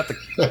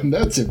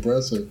That's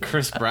impressive.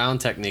 Chris Brown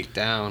technique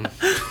down.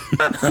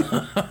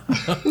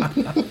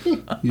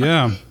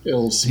 Yeah.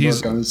 He'll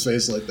smirk on his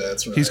face like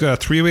that's right. He's got a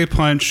three-way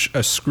punch,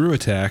 a screw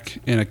attack,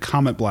 and a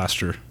comet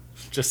blaster.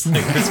 Just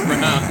like Chris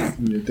Brown.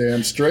 You're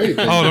damn straight.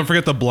 Oh, don't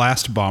forget the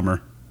blast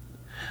bomber.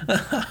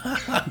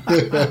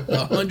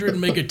 100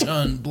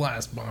 megaton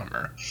blast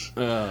bomber.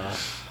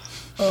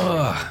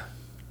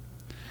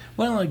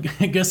 Well, I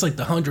guess like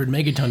the 100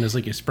 megaton is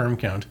like your sperm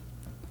count.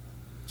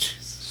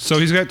 So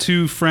he's got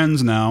two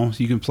friends now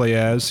you can play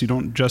as. You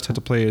don't just have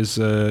to play as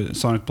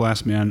Sonic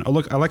Blast Man. Oh,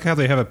 look, I like how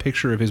they have a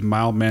picture of his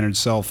mild-mannered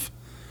self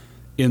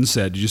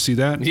instead. Did you see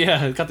that?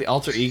 Yeah, it's got the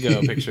alter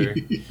ego picture.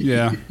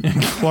 Yeah.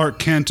 Clark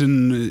Kent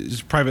in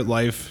his private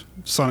life,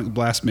 Sonic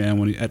Blast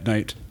Man at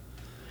night.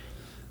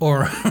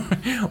 Or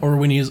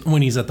when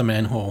he's at the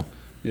manhole.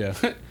 Yeah.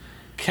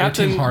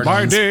 Captain Tim Hart-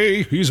 By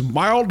day, he's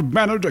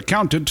mild-mannered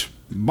accountant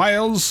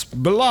Miles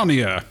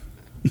Belania.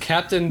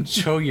 Captain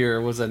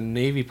Choyer was a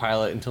Navy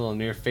pilot until a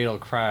near-fatal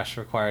crash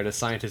required a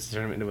scientist to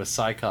turn him into a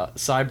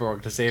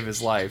cyborg to save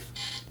his life.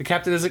 The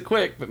captain isn't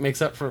quick, but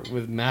makes up for it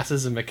with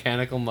masses of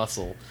mechanical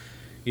muscle.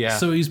 Yeah,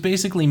 So he's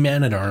basically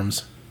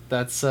Man-at-Arms.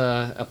 that's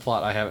a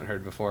plot I haven't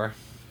heard before.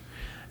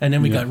 And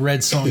then we got Red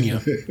Sonja.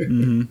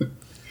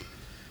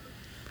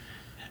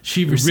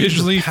 She received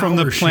Originally from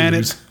the power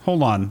planet... shoes.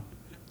 Hold on.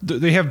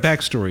 They have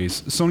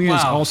backstories. Sonya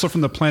is Wow. also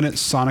from the planet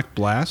Sonic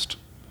Blast.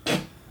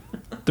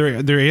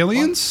 They're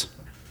aliens?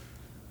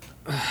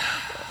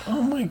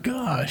 Oh my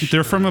gosh.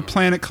 They're from a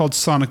planet called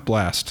Sonic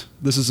Blast.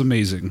 This is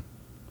amazing.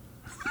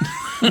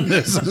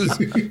 This has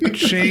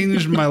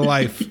changed my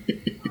life.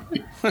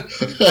 All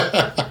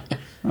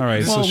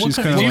right, Well, so she's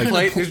kind of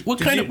like... what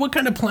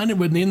kind of planet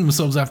would name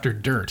themselves after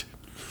dirt?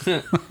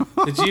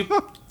 Did you?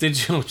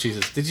 Oh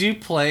Jesus! Did you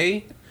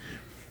play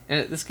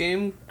this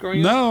game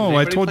growing up? No, Did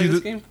I anybody told play you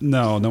this that... game?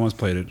 No, no one's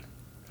played it.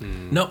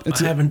 Nope,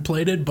 I haven't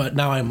played it, but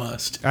now I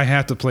must. I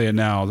have to play it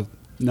now.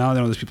 Now I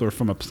know these people are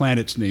from a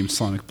planet named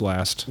Sonic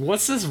Blast.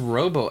 What's this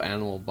Robo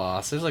Animal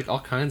boss? There's like all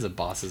kinds of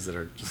bosses that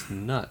are just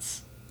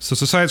nuts. So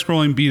it's a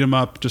side-scrolling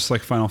beat-em-up, just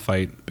like Final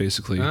Fight,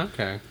 basically.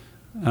 Okay.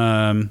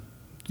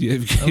 You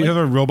have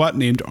a robot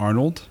named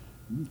Arnold?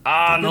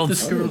 Arnold.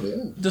 This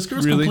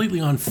girl's Really? completely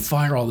on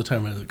fire all the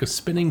time. Like a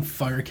spinning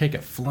fire kick,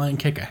 a flying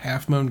kick, a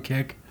half moon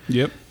kick.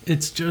 Yep.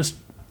 It's just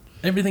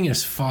everything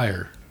is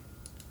fire.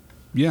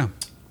 Yeah.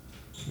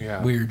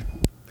 Yeah. Weird.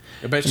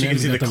 I bet And she then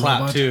gives we you the got the clap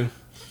robot. too.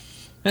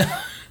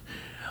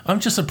 I'm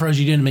just surprised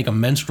you didn't make a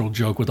menstrual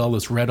joke with all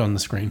this red on the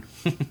screen.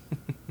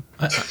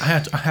 I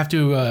have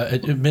to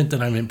admit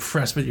that I'm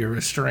impressed with your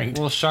restraint.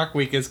 Well, Shark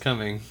Week is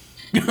coming.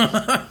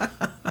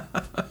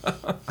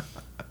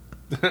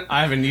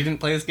 Ivan, you didn't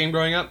play this game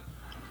growing up?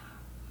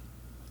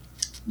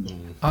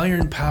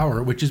 Iron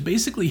Power, which is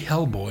basically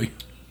Hellboy.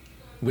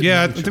 with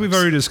Yeah, I think we've nunchucks.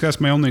 already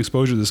discussed my only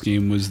exposure to this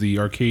game was the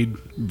arcade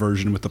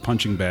version with the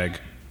punching bag.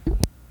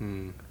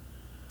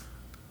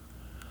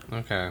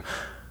 Okay.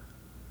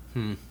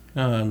 Oh,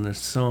 and there's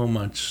so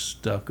much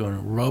stuff going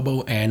on.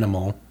 Robo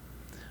Animal,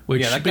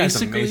 which Yeah, that guy's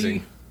basically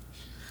amazing.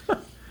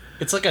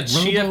 It's like a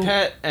chia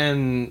pet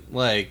and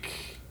like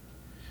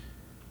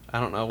I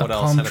don't know a what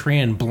else. Had Palm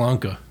and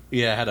Blanca.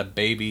 yeah, had a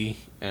baby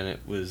and it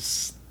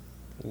was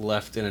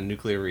left in a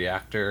nuclear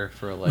reactor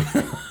for like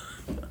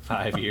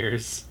 5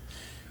 years.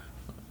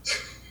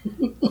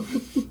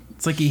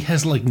 It's like he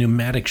has like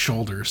pneumatic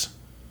shoulders.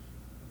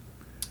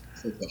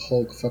 It's like the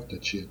Hulk fucked a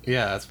chick.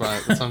 Yeah, that's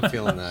why I'm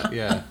feeling that.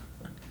 Yeah.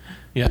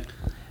 Yeah.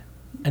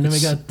 And then we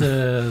got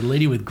the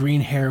lady with green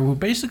hair who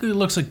basically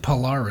looks like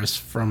Polaris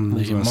from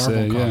the gonna Marvel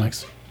say, yeah.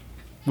 comics.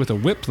 With a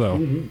whip,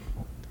 though.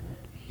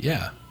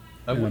 Yeah.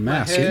 I And a whip my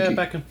mask. hair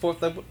back and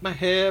forth. I whip my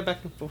hair back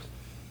and forth.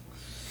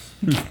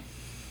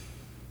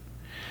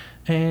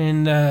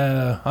 And,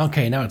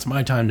 okay, now it's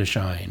my time to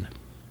shine.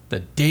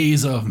 The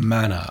Days of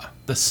Mana.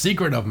 The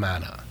Secret of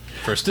Mana.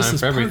 First This time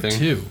is for part everything.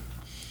 2.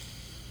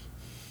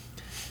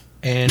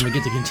 And we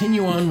get to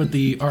continue on with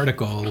the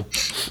article,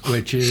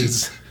 which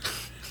is...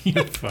 You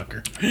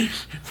fucker.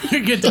 We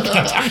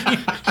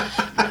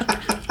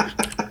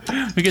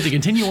get to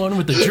continue on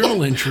with the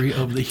journal entry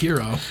of the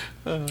hero.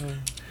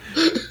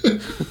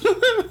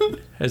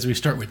 As we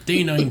start with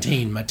day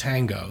 19,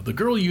 Matango. The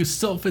girl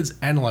used Sylphid's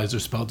analyzer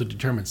spell to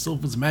determine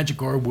Sylphid's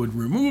magic orb would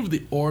remove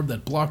the orb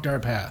that blocked our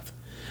path.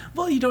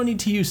 Well, you don't need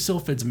to use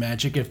Sylphid's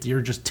magic if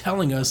you're just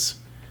telling us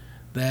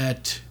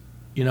that,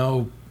 you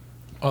know,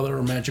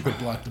 other magic would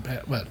block the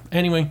path. But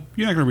anyway,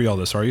 You're not going to read all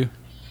this, are you?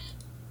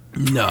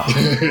 no.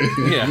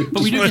 Yeah.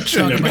 But we do get to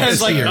talk about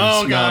It's like, spears.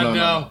 oh god,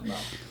 no.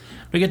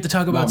 We get to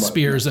talk about Mama.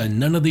 spears, and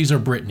none of these are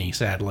Brittany,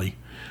 sadly.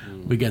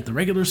 We get the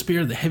regular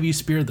spear, the heavy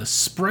spear, the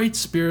sprite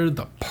spear,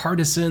 the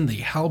partisan, the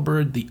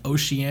halberd, the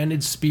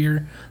oceanid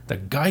spear, the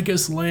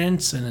Gygas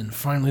lance, and then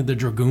finally the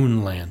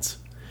dragoon lance.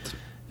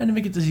 And then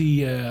we get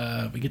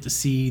to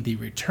see the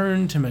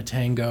return to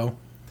Matango,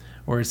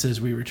 where it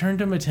says we return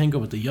to Matango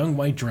with the young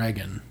white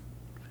dragon.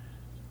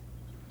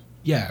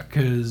 Yeah,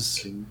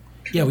 because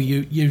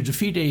you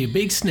defeat a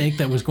big snake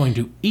that was going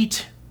to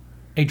eat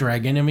a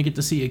dragon, and we get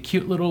to see a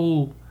cute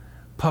little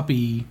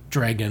puppy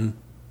dragon.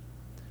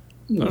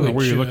 I don't know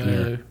where you're looking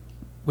here.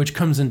 Which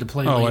comes into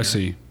play Oh, later. I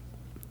see.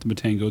 The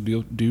Matango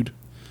dude.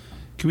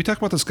 Can we talk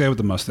about this guy with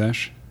the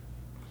mustache?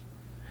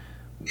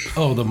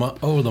 Oh,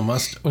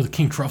 the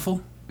King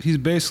Truffle? He's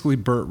basically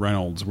Burt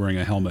Reynolds wearing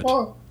a helmet.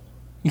 Oh,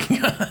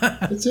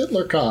 it's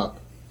Hitler Cop.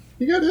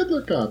 You got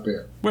Hitler Cop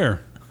here.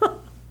 Where?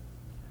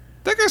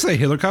 That guy's not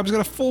Hitler Cop. He's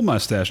got a full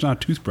mustache, not a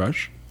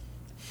toothbrush.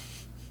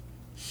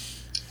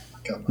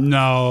 Come on.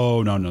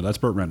 No. That's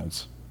Burt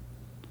Reynolds.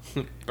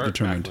 Burt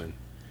Determined. Backlund.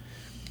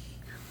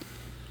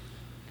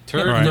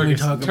 Turd All right.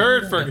 Ferguson.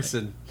 Turd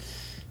Ferguson.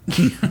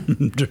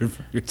 Turd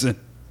Ferguson.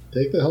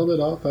 Take the helmet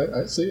off.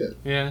 I see it.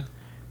 Yeah.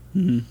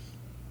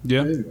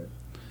 Yeah. Anyway.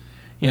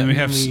 And we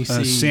have see-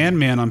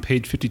 Sandman on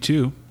page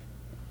 52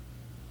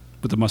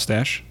 with the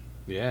mustache.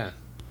 Yeah.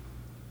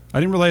 I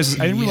didn't realize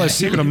Yeah,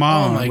 Secret he- of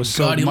Mom oh my was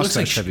so God, he looks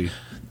mustache like heavy.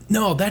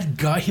 No, that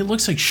guy, he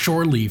looks like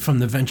Shore Leave from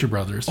the Venture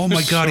Brothers. Oh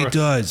my God, he Sure.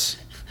 does.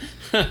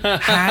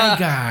 Hi,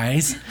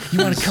 guys. You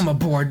want to come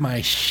aboard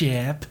my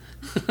ship?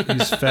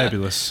 He's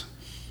fabulous.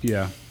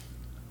 Yeah.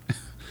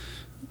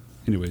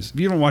 Anyways, if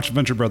you haven't watched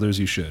Venture Brothers,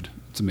 you should.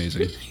 It's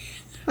amazing.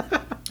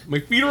 My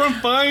feet are on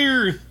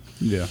fire.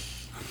 Yeah.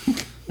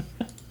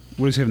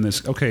 What is he having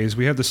this? Okay, so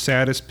we have the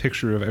saddest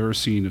picture I've ever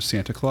seen of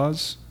Santa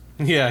Claus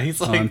Yeah, he's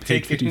like on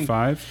page taking.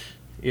 55.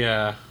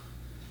 Yeah.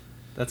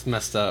 That's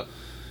messed up.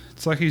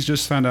 It's like he's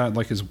just found out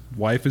like his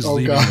wife is Oh,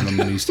 leaving God. him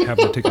and he's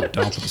having to take a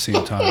dump at the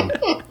same time.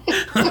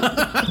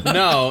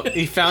 No,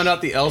 he found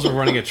out the elves were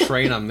running a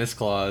train on Miss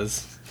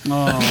Claus.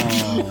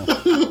 Oh.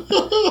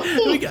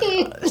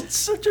 It's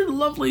such a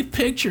lovely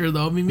picture,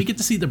 though. I mean, we get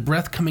to see the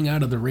breath coming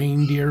out of the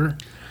reindeer.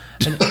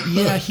 And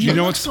yeah, he You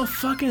know looks so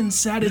fucking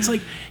sad. It's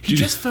like he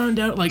just found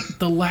out, like,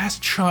 the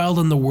last child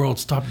in the world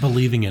stopped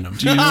believing in him.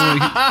 Do you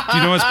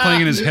know what's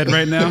playing in his head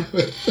right now?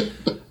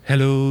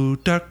 Hello,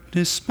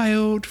 darkness, my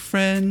old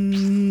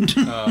friend.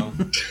 Oh.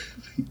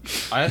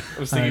 I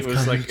was thinking I've it was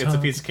come like to it's a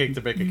talk piece of cake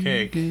to bake a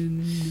cake.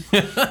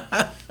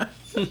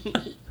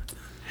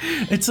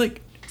 It's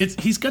like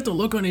he's got the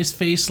look on his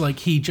face like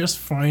he just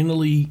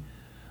finally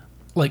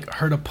like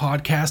heard a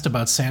podcast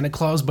about Santa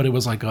Claus, but it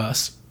was like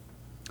us.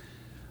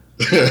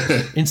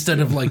 Instead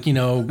of like, you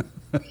know,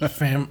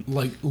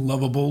 like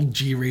lovable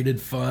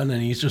G-rated fun,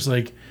 and he's just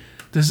like,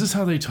 this is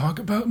how they talk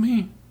about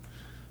me?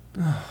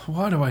 Ugh,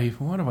 why do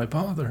I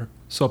bother?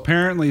 So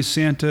apparently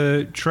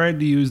Santa tried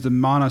to use the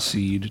mana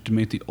seed to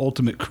make the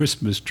ultimate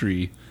Christmas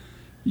tree.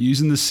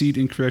 Using the seed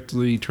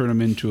incorrectly turned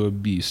him into a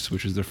beast,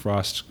 which is the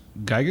frost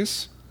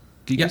Gigas?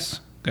 Gigas?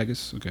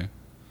 Gigas? Okay.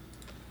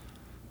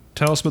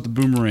 Tell us about the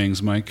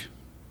boomerangs, Mike.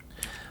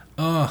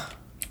 Well,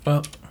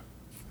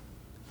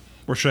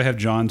 Or should I have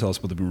John tell us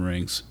about the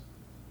boomerangs?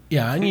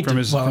 yeah, I need From to.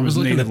 his- Well, I from was his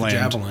looking at native the land.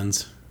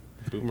 javelins.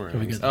 Boomerang. Can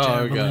we get the Oh,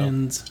 there we go.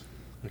 javelins?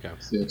 Okay.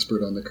 It's the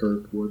expert on the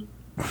curved wood.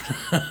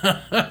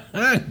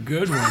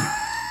 Good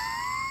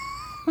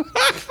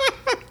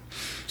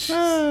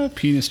one.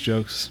 Penis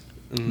jokes.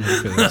 Mm.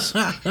 Okay, that's-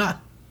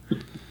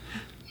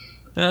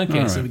 Okay,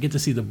 All so right. we get to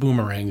see the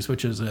boomerangs,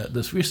 which is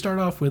this. We start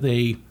off with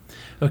a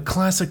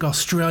classic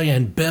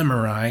Australian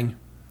boomerang,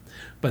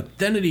 but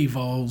then it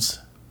evolves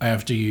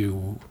after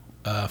you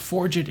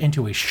forge it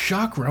into a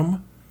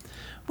chakram,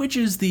 which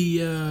is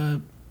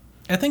the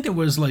I think it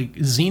was like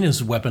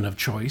Xena's weapon of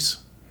choice.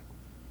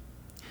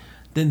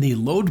 Then the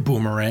load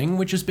boomerang,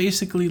 which is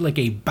basically like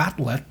a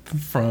bat'leth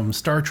from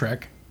Star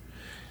Trek,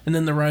 and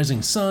then the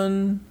rising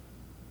sun,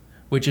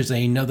 which is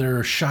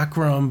another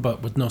chakram,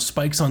 but with no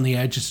spikes on the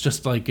edge. It's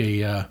just like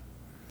a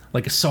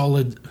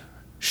solid,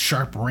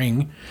 sharp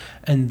ring.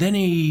 And then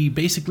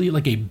basically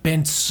like a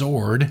bent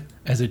sword,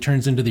 as it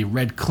turns into the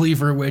red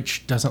cleaver,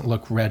 which doesn't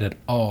look red at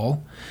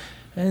all.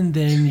 And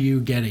then you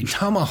get a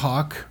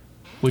tomahawk,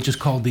 which is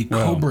called the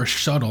Wow. Cobra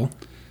Shuttle.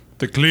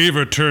 The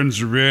cleaver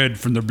turns red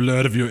from the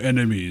blood of your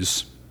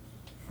enemies.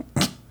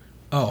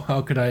 Oh,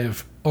 how could I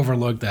have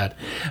overlooked that?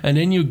 And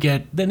then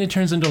then it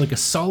turns into like a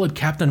solid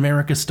Captain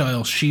America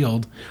style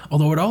shield,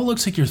 although it all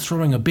looks like you're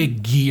throwing a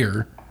big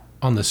gear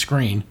on the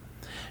screen.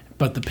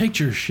 But the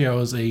picture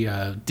shows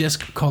a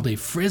disc called a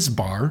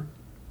Frizzbar.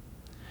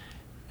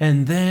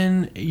 And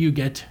then you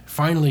get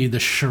finally the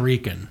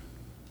Shuriken,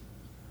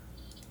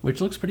 which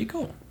looks pretty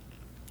cool.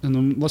 And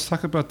then let's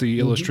talk about the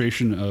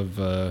illustration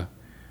of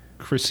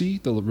Chrissy,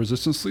 the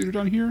resistance leader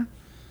down here,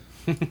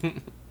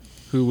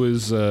 who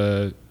was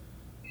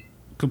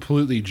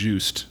completely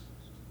juiced.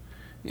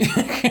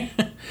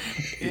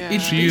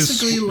 It's She is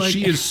basically like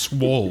she is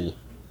swole.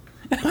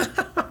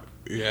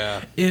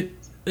 Yeah.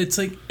 it's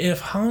like if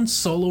Han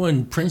Solo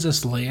and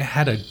Princess Leia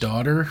had a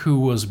daughter who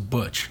was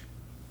butch.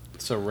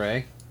 So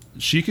Ray.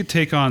 She could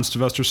take on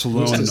Sylvester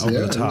Stallone Who's to- over yeah,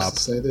 the who's top. to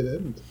say they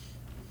didn't.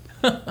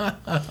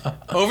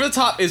 Over the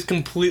Top is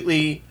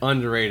completely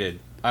underrated.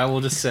 I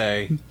will just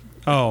say.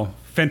 Oh,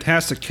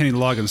 fantastic Kenny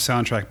Loggins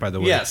soundtrack, by the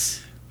way.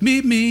 Yes.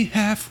 Meet me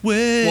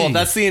halfway. Well,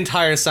 that's the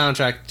entire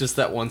soundtrack, just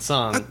that one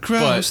song.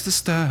 across But the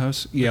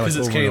stars. Yeah, because like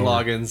it's over Kenny and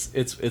over. Loggins,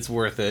 it's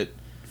worth it.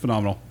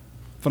 Phenomenal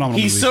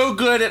He's movie. so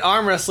good at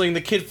arm wrestling,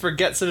 the kid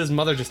forgets that his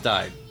mother just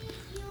died.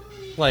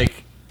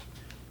 Like,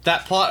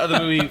 that plot of the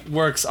movie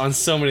works on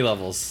so many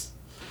levels.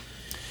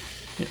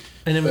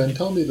 And then Ben,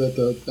 tell me that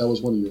that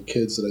was one of your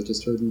kids that I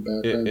just heard in the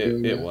background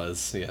doing It that.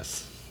 was,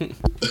 yes.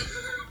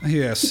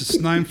 Yes, it's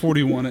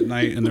 9:41 at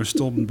night, and they're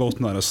still both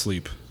not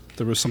asleep.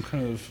 There was some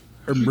kind of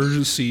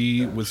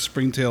emergency with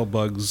springtail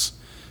bugs,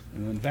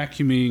 and then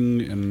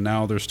vacuuming, and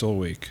now they're still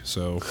awake.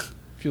 So,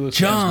 feel this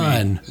as me.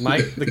 John,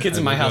 The kids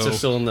in my house are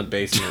still in the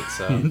basement,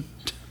 so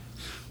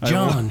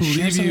John, will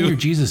share leave some you- of your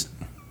Jesus.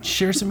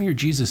 Share some of your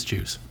Jesus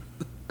juice.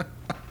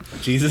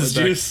 Jesus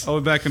juice. I'll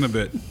be back in a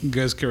bit. You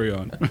guys carry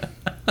on.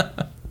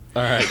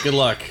 All right, good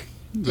luck.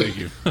 Thank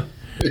you.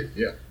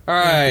 Yeah. All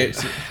right,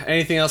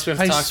 anything else we have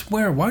to I talk?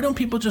 swear, why don't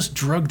people just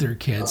drug their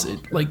kids?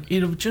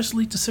 It'll just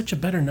lead to such a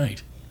better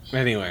night.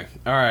 Anyway,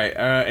 all right.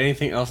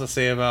 Anything else to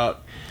say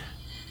about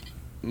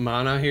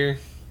Mana here?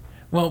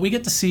 Well, we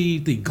get to see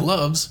the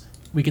gloves,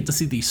 we get to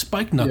see the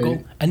spike knuckle,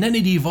 Yeah. and then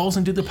it evolves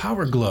into the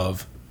power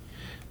glove.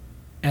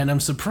 And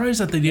I'm surprised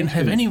that they didn't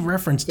have any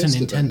reference to That's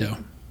the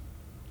Nintendo.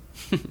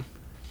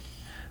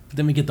 But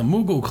then we get the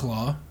Moogle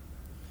claw,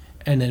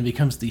 and then it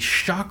becomes the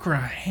chakra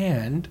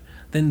hand,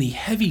 then the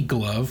heavy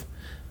glove.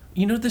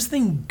 You know, this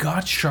thing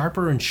got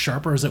sharper and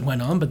sharper as it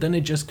went on, but then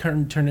it just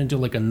turned into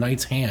like a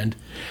knight's hand.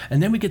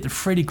 And then we get the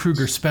Freddy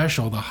Krueger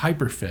special, the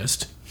Hyper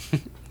Fist.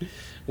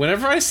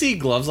 Whenever I see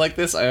gloves like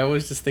this, I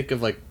always just think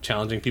of like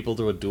challenging people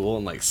to a duel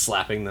and like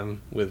slapping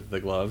them with the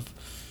glove.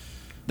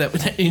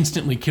 That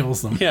instantly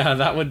kills them. Yeah,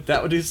 that would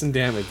do some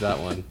damage. That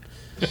one.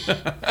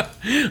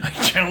 I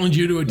challenge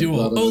you to a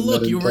duel. Rather Oh, than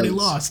look, that you already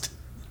intense. lost.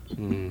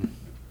 Then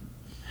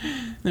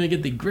we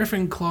get the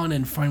Griffin Claw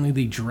and finally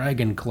the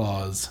Dragon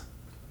Claws.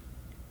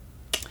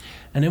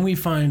 And then we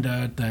find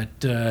out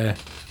that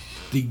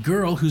the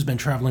girl who's been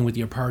traveling with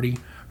your party,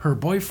 her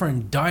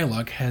boyfriend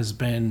Diluc has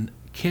been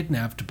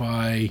kidnapped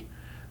by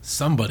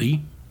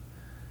somebody.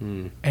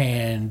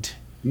 And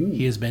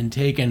he has been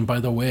taken by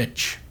the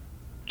witch.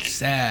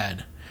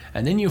 Sad.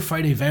 And then you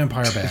fight a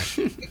vampire bat.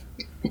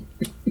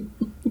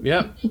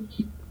 Yep.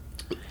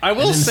 I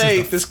will then this say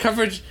is the- this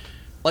coverage,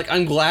 like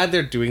I'm glad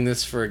they're doing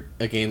this for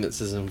a game that's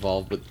as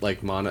involved with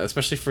like Mana,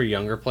 especially for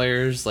younger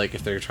players. Like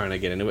if they're trying to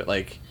get into it,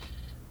 like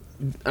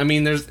I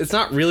mean, it's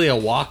not really a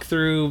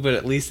walkthrough, but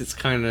at least it's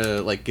kind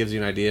of like gives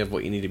you an idea of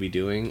what you need to be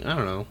doing. I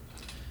don't know.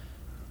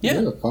 Yeah.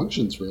 Yeah, it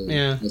functions really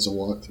Yeah. as a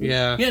walkthrough.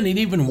 Yeah. Yeah, and it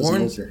even Doesn't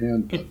warns. hold your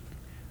hand, but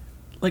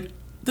Like,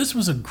 this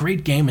was a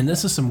great game, and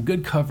this is some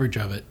good coverage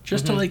of it.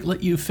 Just to, like,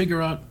 let you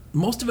figure out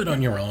most of it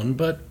on your own,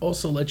 but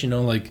also let you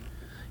know, like,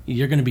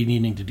 you're going to be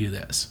needing to do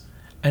this.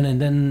 And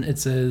then it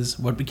says,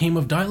 what became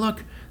of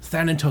Diluc?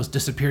 Thanatos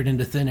disappeared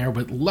into thin air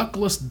with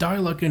luckless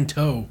Diluc in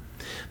tow.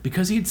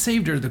 Because he had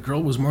saved her, the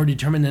girl was more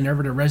determined than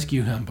ever to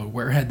rescue him. But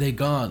where had they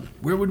gone?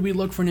 Where would we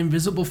look for an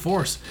invisible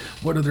force?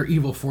 What other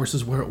evil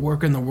forces were at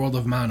work in the world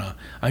of Mana?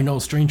 I know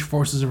strange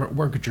forces are at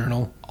work,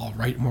 Journal. I'll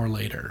write more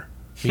later.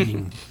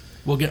 Meaning,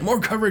 we'll get more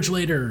coverage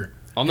later.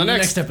 On the in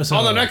next episode.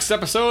 On the next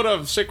episode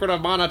of Secret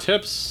of Mana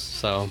Tips.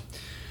 So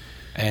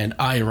And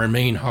I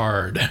remain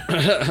hard.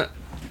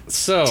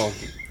 So,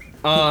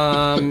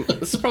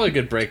 this is probably a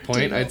good break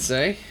point, I'd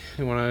say.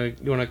 You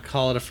wanna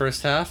call it a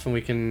first half, and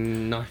we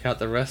can knock out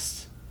the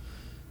rest.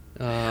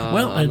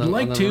 Well, on I'd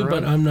like the to,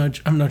 but road.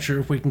 I'm not sure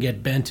if we can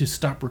get Ben to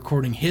stop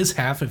recording his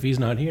half if he's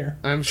not here.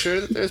 I'm sure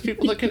that there's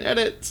people that can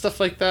edit stuff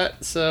like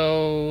that.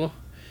 So,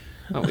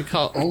 we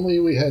call only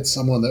we had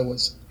someone that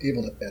was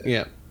able to edit.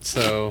 yeah.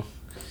 So,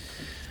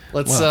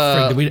 let's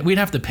Well, frig, we'd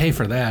have to pay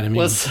for that. I mean,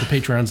 let's- the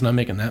Patreon's not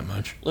making that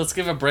much. let's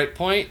give a break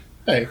point.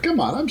 Hey, come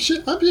on! I'm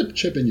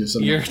chipping you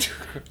some. You're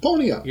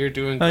Pony up. you're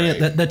doing Oh great.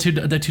 yeah, that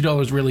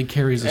 $2 really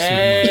carries us.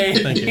 Hey,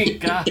 Thank you.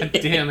 God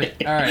damn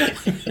it! All right,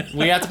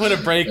 we have to put a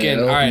break in.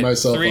 I All opened right,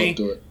 myself 3, up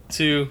to it.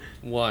 2,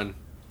 1.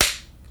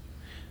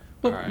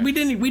 Well, Alright. we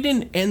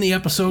didn't end the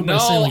episode by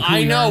saying No, like, who I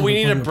we are know. and We we're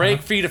need a playing with break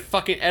Pop. for you to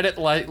fucking edit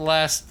like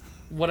last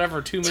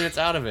whatever 2 minutes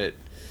out of it.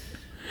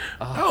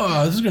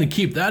 Oh, this is gonna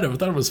keep that. I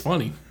thought it was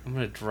funny. I'm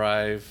gonna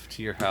drive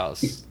to your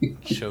house,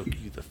 choke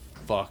you the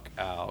fuck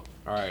out.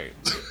 All right.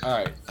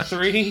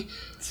 3,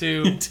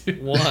 2,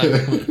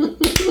 1.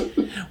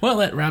 Well,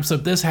 that wraps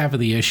up this half of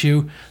the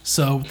issue.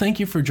 So thank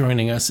you for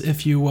joining us.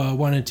 If you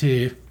wanted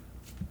to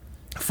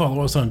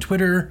follow us on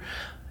Twitter,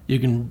 you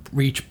can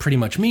reach pretty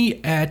much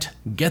me at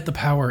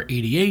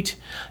GetThePower88.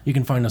 You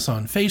can find us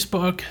on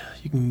Facebook.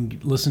 You can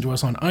listen to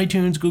us on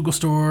iTunes, Google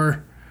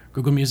Store,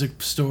 Google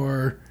Music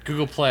Store,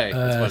 Google Play.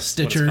 That's what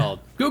Stitcher, it's called.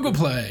 Google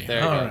Play. There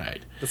you All go.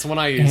 right. That's the one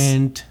I use.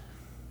 And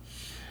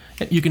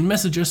you can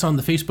message us on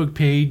the Facebook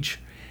page,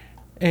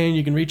 and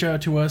you can reach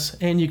out to us,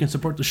 and you can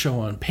support the show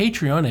on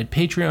Patreon at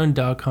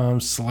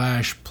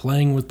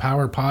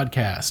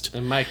patreon.com/playingwithpowerpodcast.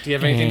 And Mike, do you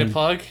have anything to and-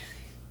 plug?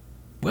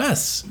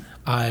 Yes,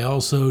 I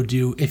also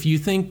do. If you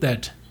think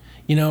that,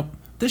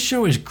 this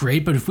show is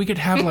great, but if we could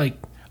have like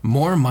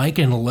more Mike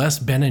and less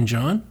Ben and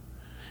John,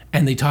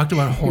 and they talked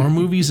about horror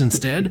movies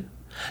instead,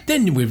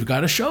 then we've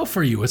got a show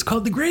for you. It's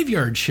called The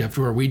Graveyard Shift,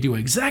 where we do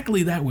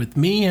exactly that with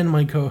me and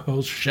my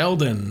co-host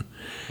Sheldon.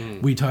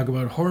 We talk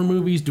about horror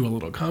movies, do a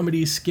little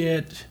comedy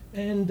skit,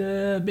 and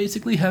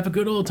basically have a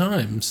good old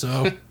time.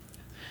 So,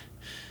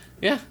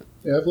 Yeah.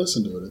 Yeah, I've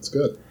listened to it. It's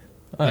good.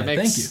 All right,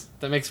 thank you.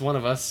 That makes one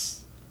of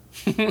us.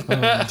 You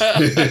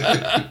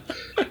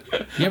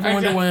ever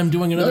wonder why I'm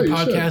doing another you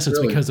should, podcast? It's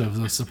really. because of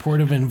the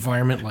supportive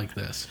environment like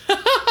this.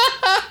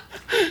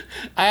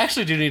 I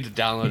actually do need to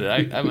download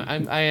it.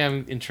 I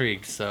am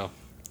intrigued. So,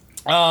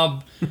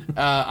 Ivan,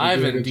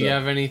 good do you job.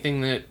 have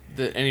anything that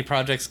any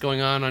projects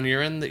going on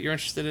your end that you're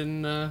interested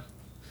in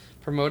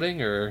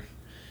promoting, or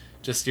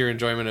just your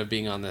enjoyment of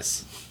being on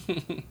this?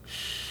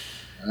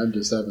 I'm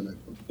just having a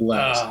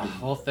blast.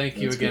 Well, thank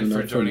you That's again good for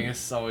enough for joining me.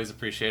 us. Always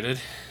appreciated.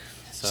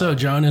 So,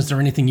 John, is there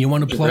anything you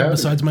want to Thank you for plug having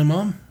besides my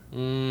mom?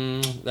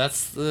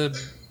 That's the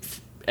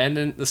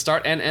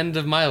start and end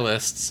of my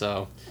list.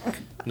 So,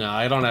 no,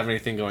 I don't have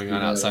anything going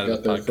on Yeah, outside I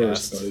of the got there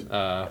podcast. first,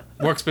 buddy.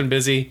 Work's been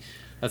busy.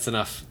 That's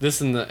enough.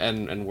 This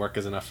and work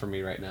is enough for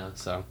me right now.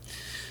 So,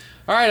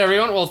 all right,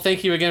 everyone. Well,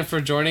 thank you again for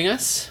joining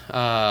us.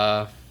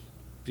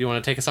 Do you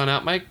want to take us on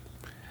out, Mike?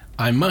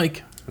 I'm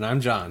Mike, And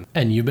I'm John.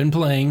 and you've been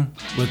playing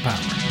with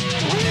power.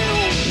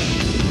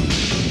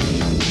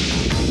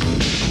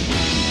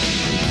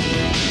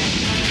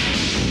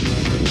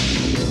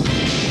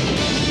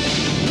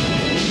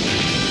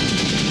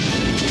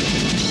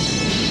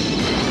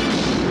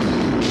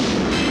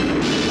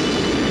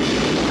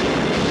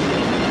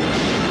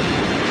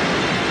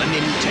 The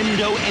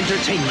Nintendo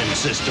Entertainment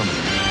System.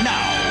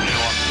 Now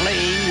you're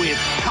playing with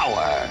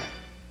power.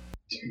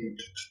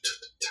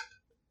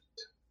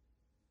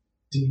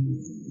 Dun,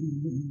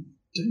 dun,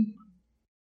 dun.